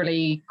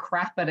overly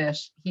crap at it.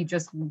 He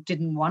just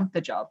didn't want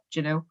the job,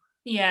 you know?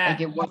 Yeah.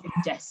 Like it wasn't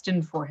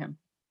destined for him.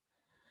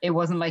 It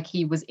wasn't like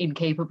he was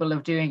incapable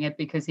of doing it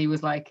because he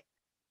was like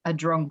a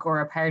drunk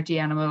or a party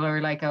animal or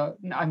like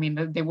I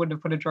mean, they wouldn't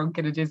have put a drunk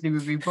in a Disney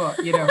movie,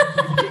 but you know.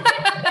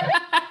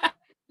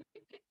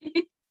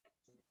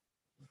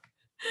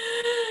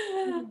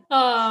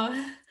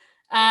 Oh,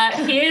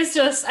 here's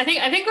just. I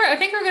think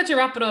we're going to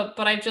wrap it up.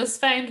 But I've just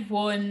found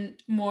one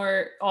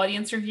more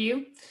audience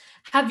review.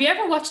 Have you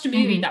ever watched a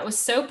movie that was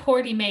so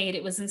poorly made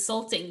it was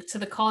insulting to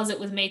the cause it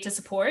was made to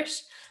support?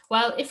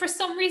 Well, if for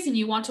some reason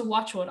you want to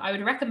watch one, I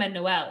would recommend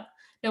Noelle.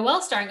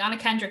 Noelle, starring Anna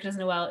Kendrick as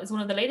Noelle, is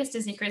one of the latest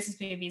Disney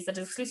Christmas movies that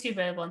is exclusively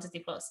available on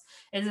Disney Plus.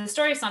 It is a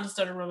story of Santa's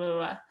daughter, blah, blah,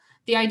 blah.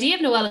 The idea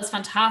of Noelle is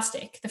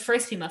fantastic. The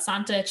first female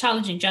Santa,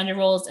 challenging gender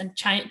roles and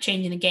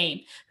changing the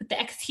game. But the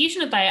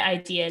execution of that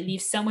idea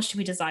leaves so much to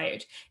be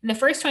desired. In the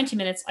first 20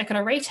 minutes, I could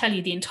already tell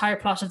you the entire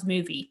plot of the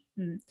movie.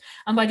 And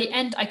by the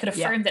end, I could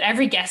affirm that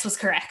every guess was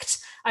correct.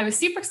 I was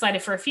super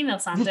excited for a female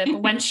Santa,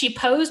 but when she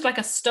posed like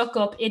a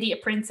stuck-up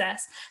idiot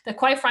princess that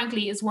quite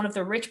frankly is one of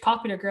the rich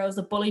popular girls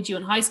that bullied you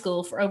in high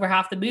school for over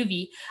half the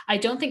movie, I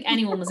don't think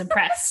anyone was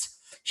impressed.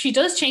 She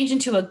does change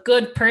into a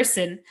good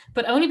person,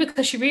 but only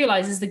because she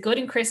realizes the good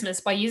in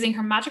Christmas by using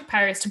her magic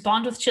powers to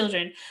bond with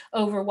children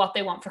over what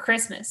they want for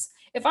Christmas.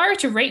 If I were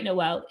to rate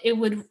Noelle,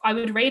 I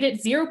would rate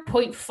it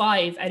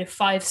 0.5 out of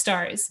 5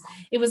 stars.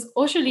 It was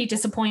utterly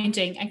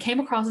disappointing and came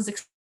across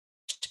as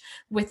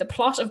with the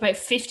plot of about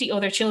 50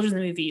 other children's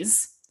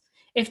movies.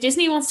 If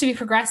Disney wants to be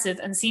progressive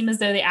and seem as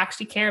though they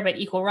actually care about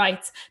equal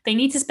rights, they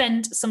need to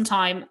spend some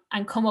time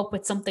and come up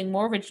with something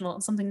more original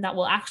and something that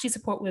will actually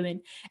support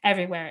women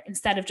everywhere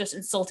instead of just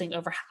insulting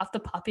over half the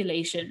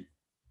population.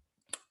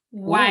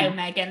 Wow, Ooh.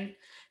 Megan.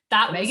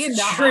 That Megan, was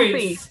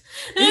truth.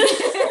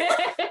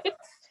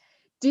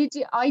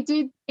 I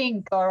did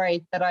think, all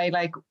right, that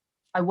I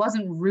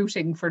wasn't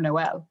rooting for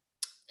Noelle.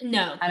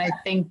 No. And I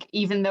think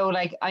even though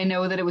like I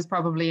know that it was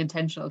probably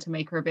intentional to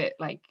make her a bit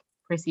like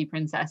prissy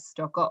princess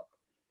stuck up,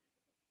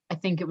 I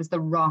think it was the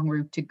wrong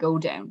route to go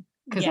down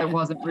because I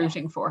wasn't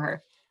rooting for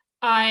her.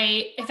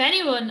 If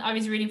anyone I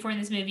was rooting for in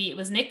this movie, it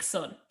was Jake's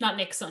son.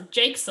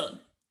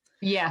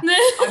 Yeah.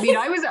 I mean,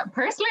 I was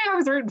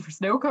rooting for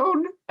Snow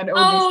Cone and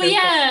only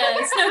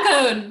Snow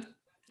Cone.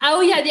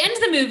 Oh yeah, the end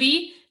of the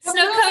movie,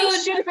 Snow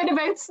Cone should have been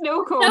about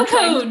Snow Cone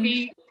trying to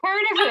be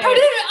part of it.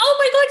 Oh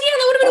my god, yeah,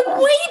 that would have been a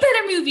way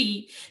better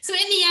movie. So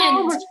in the end,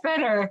 so much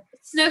better.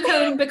 Snow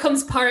Cone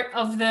becomes part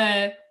of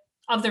the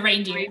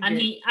reindeer. and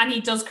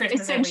he does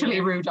Christmas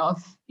essentially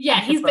Rudolph. Yeah,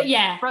 he's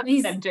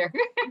center.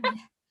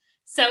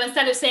 So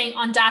instead of saying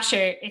on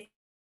Dasher, it's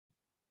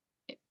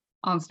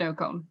on Snow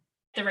Cone.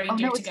 The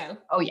reindeer to go.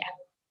 Oh yeah.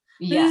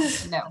 Yeah,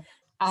 no.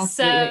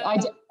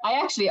 Absolutely. So,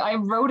 I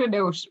wrote a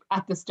note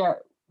at the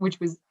start, which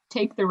was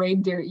take the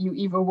reindeer, you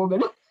evil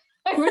woman.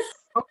 I was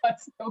so on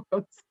Snow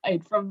Cone's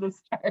side from the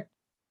start.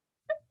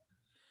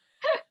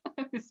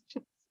 I was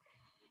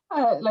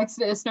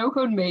just Snow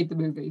Cone made the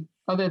movie.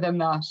 Other than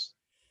that,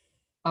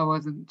 I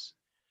wasn't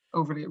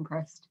overly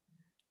impressed.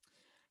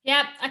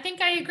 Yeah, I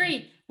think I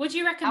agree. Would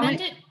you recommend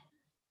it?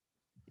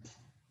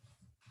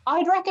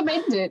 I'd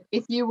recommend it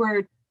if you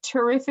were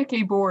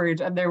terrifically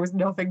bored and there was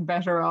nothing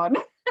better on.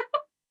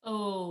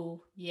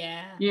 Oh,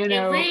 yeah. You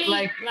know,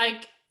 really,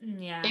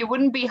 yeah. It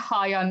wouldn't be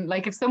high on,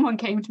 like, if someone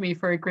came to me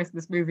for a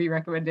Christmas movie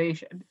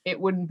recommendation, it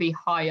wouldn't be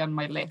high on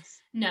my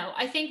list. No,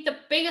 I think the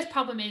biggest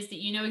problem is that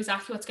you know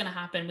exactly what's going to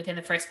happen within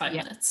the first 5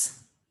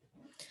 minutes.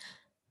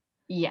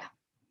 Yeah.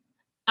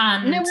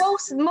 And now,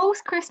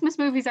 most Christmas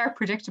movies are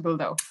predictable,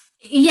 though.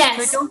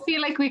 Yes. So I don't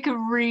feel like we could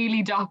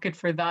really dock it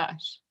for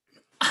that.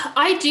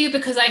 I do,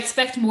 because I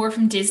expect more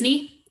from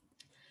Disney.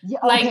 Yeah,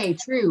 okay,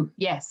 true.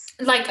 Yes.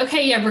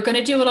 We're going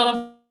to do a lot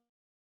of...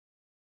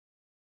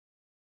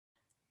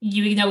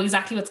 You know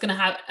exactly what's going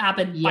to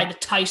happen by the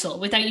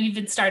title without you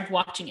even started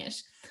watching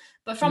it.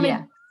 But from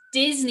a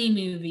Disney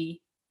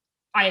movie,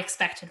 I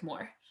expected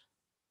more.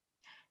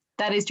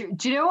 That is true.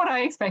 Do you know what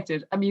I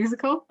expected? A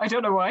musical? I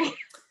don't know why.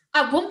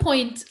 At one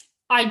point,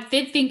 I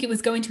did think it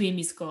was going to be a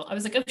musical. I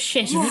was like, oh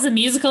shit, is this a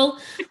musical?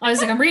 I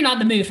was like, I'm really not in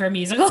the mood for a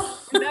musical.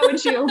 And then when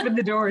she opened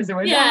the doors, I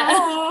went, do you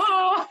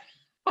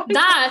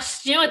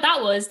know what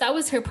that was? That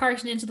was her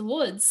part in Into the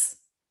Woods.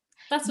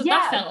 That's what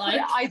that felt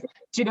like.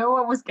 Do you know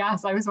what was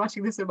gas? I was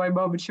watching this with my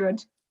mum and she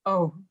went,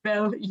 oh,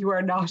 Belle, you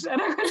are not.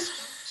 And I went,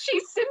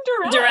 she's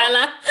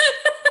Cinderella.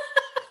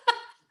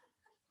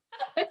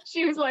 And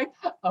she was like,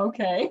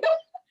 okay.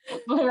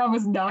 But I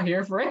was not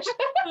here for it.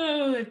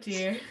 Oh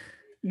dear.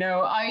 No,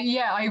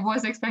 I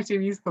was expecting a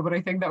musical, but I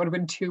think that would have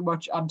been too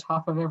much on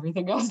top of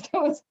everything else that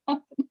was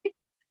happening.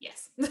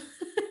 Yes.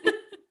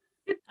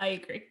 I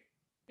agree.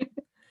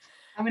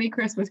 How many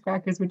Christmas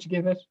crackers would you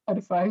give it out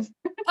of 5?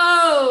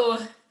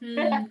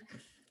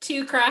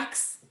 2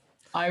 cracks.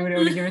 I would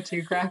only give it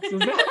 2 cracks as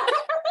well.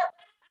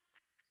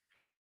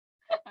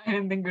 I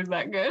didn't think it was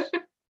that good.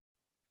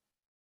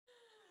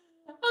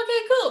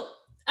 Okay, cool.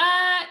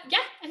 Yeah,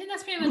 I think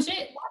that's pretty much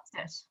it.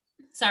 Watched it.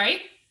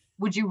 Sorry?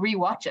 Would you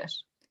rewatch it?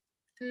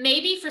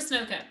 Maybe for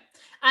Snoka.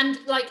 And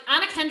like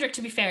Anna Kendrick,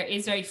 to be fair,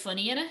 is very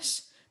funny in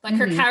it. Like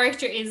her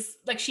character is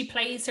like she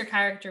plays her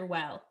character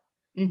well.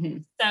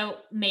 So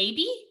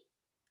maybe,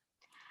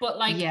 but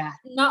like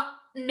not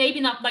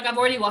like I've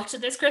already watched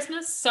it this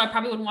Christmas, so I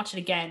probably wouldn't watch it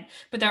again.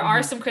 But there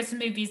are some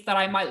Christmas movies that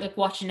I might like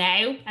watch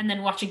now and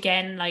then watch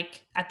again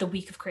like at the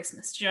week of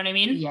Christmas. Do you know what I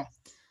mean? Yes.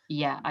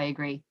 Yeah, I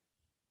agree.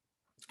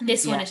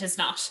 This one it is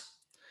not.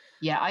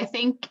 Yeah, I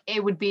think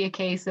it would be a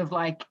case of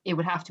like it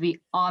would have to be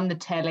on the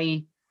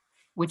telly,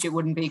 which it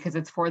wouldn't be because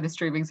it's for the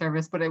streaming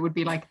service, but it would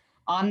be like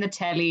on the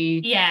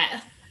telly.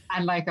 Yeah.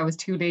 And like I was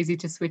too lazy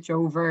to switch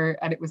over,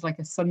 and it was like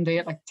a Sunday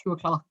at like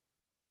 2:00.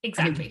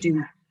 Exactly.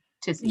 Due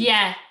to see.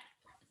 Yeah.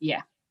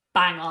 Yeah.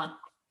 Bang on.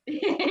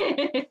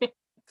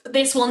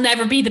 This will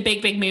never be the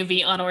big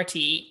movie on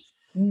RTE.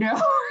 No.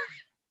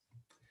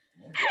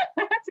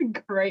 That's a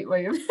great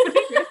way of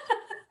putting it.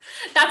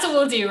 That's what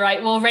we'll do,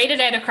 right? We'll rate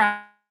it out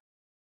across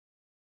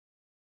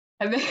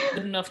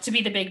good enough to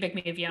be the big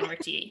movie on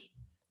RTE.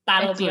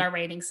 That'll be our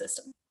rating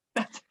system.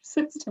 That's our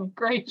system.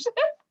 Great.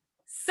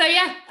 So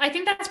yeah, I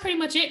think that's pretty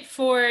much it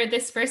for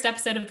this first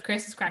episode of the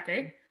Christmas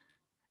Cracker.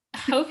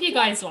 Hope you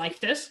guys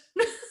liked it.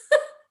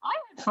 I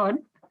had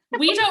fun.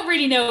 We don't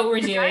really know what we're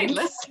doing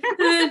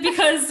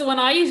because when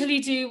I usually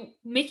do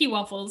Mickey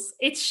Waffles,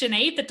 it's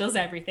Sinead that does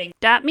everything.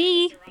 That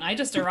me. I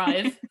just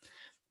arrive.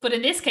 But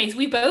in this case,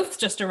 we both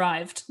just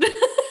arrived.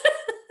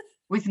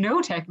 With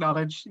no tech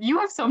knowledge. You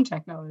have some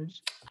tech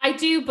knowledge. I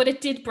do, but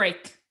it did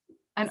break.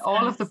 And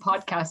all of the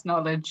podcast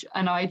knowledge,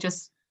 and I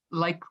just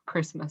like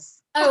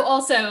Christmas. Oh,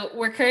 also,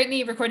 we're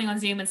currently recording on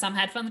Zoom and some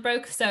headphones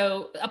broke,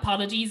 so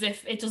apologies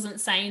if it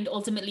doesn't sound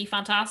ultimately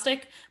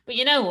fantastic, but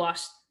you know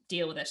what?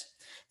 Deal with it.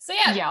 So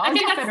yeah, I'll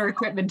get better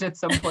equipment at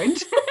some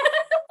point.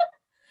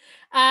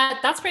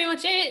 That's pretty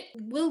much it.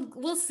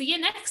 We'll see you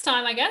next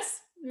time, I guess.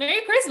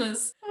 Merry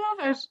Christmas.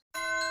 I love it.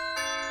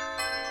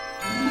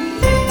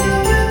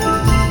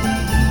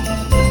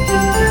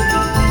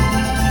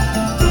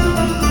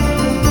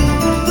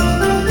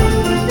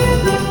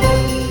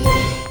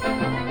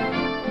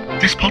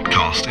 This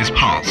podcast is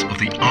part of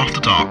the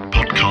After Dark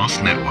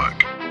Podcast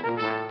Network.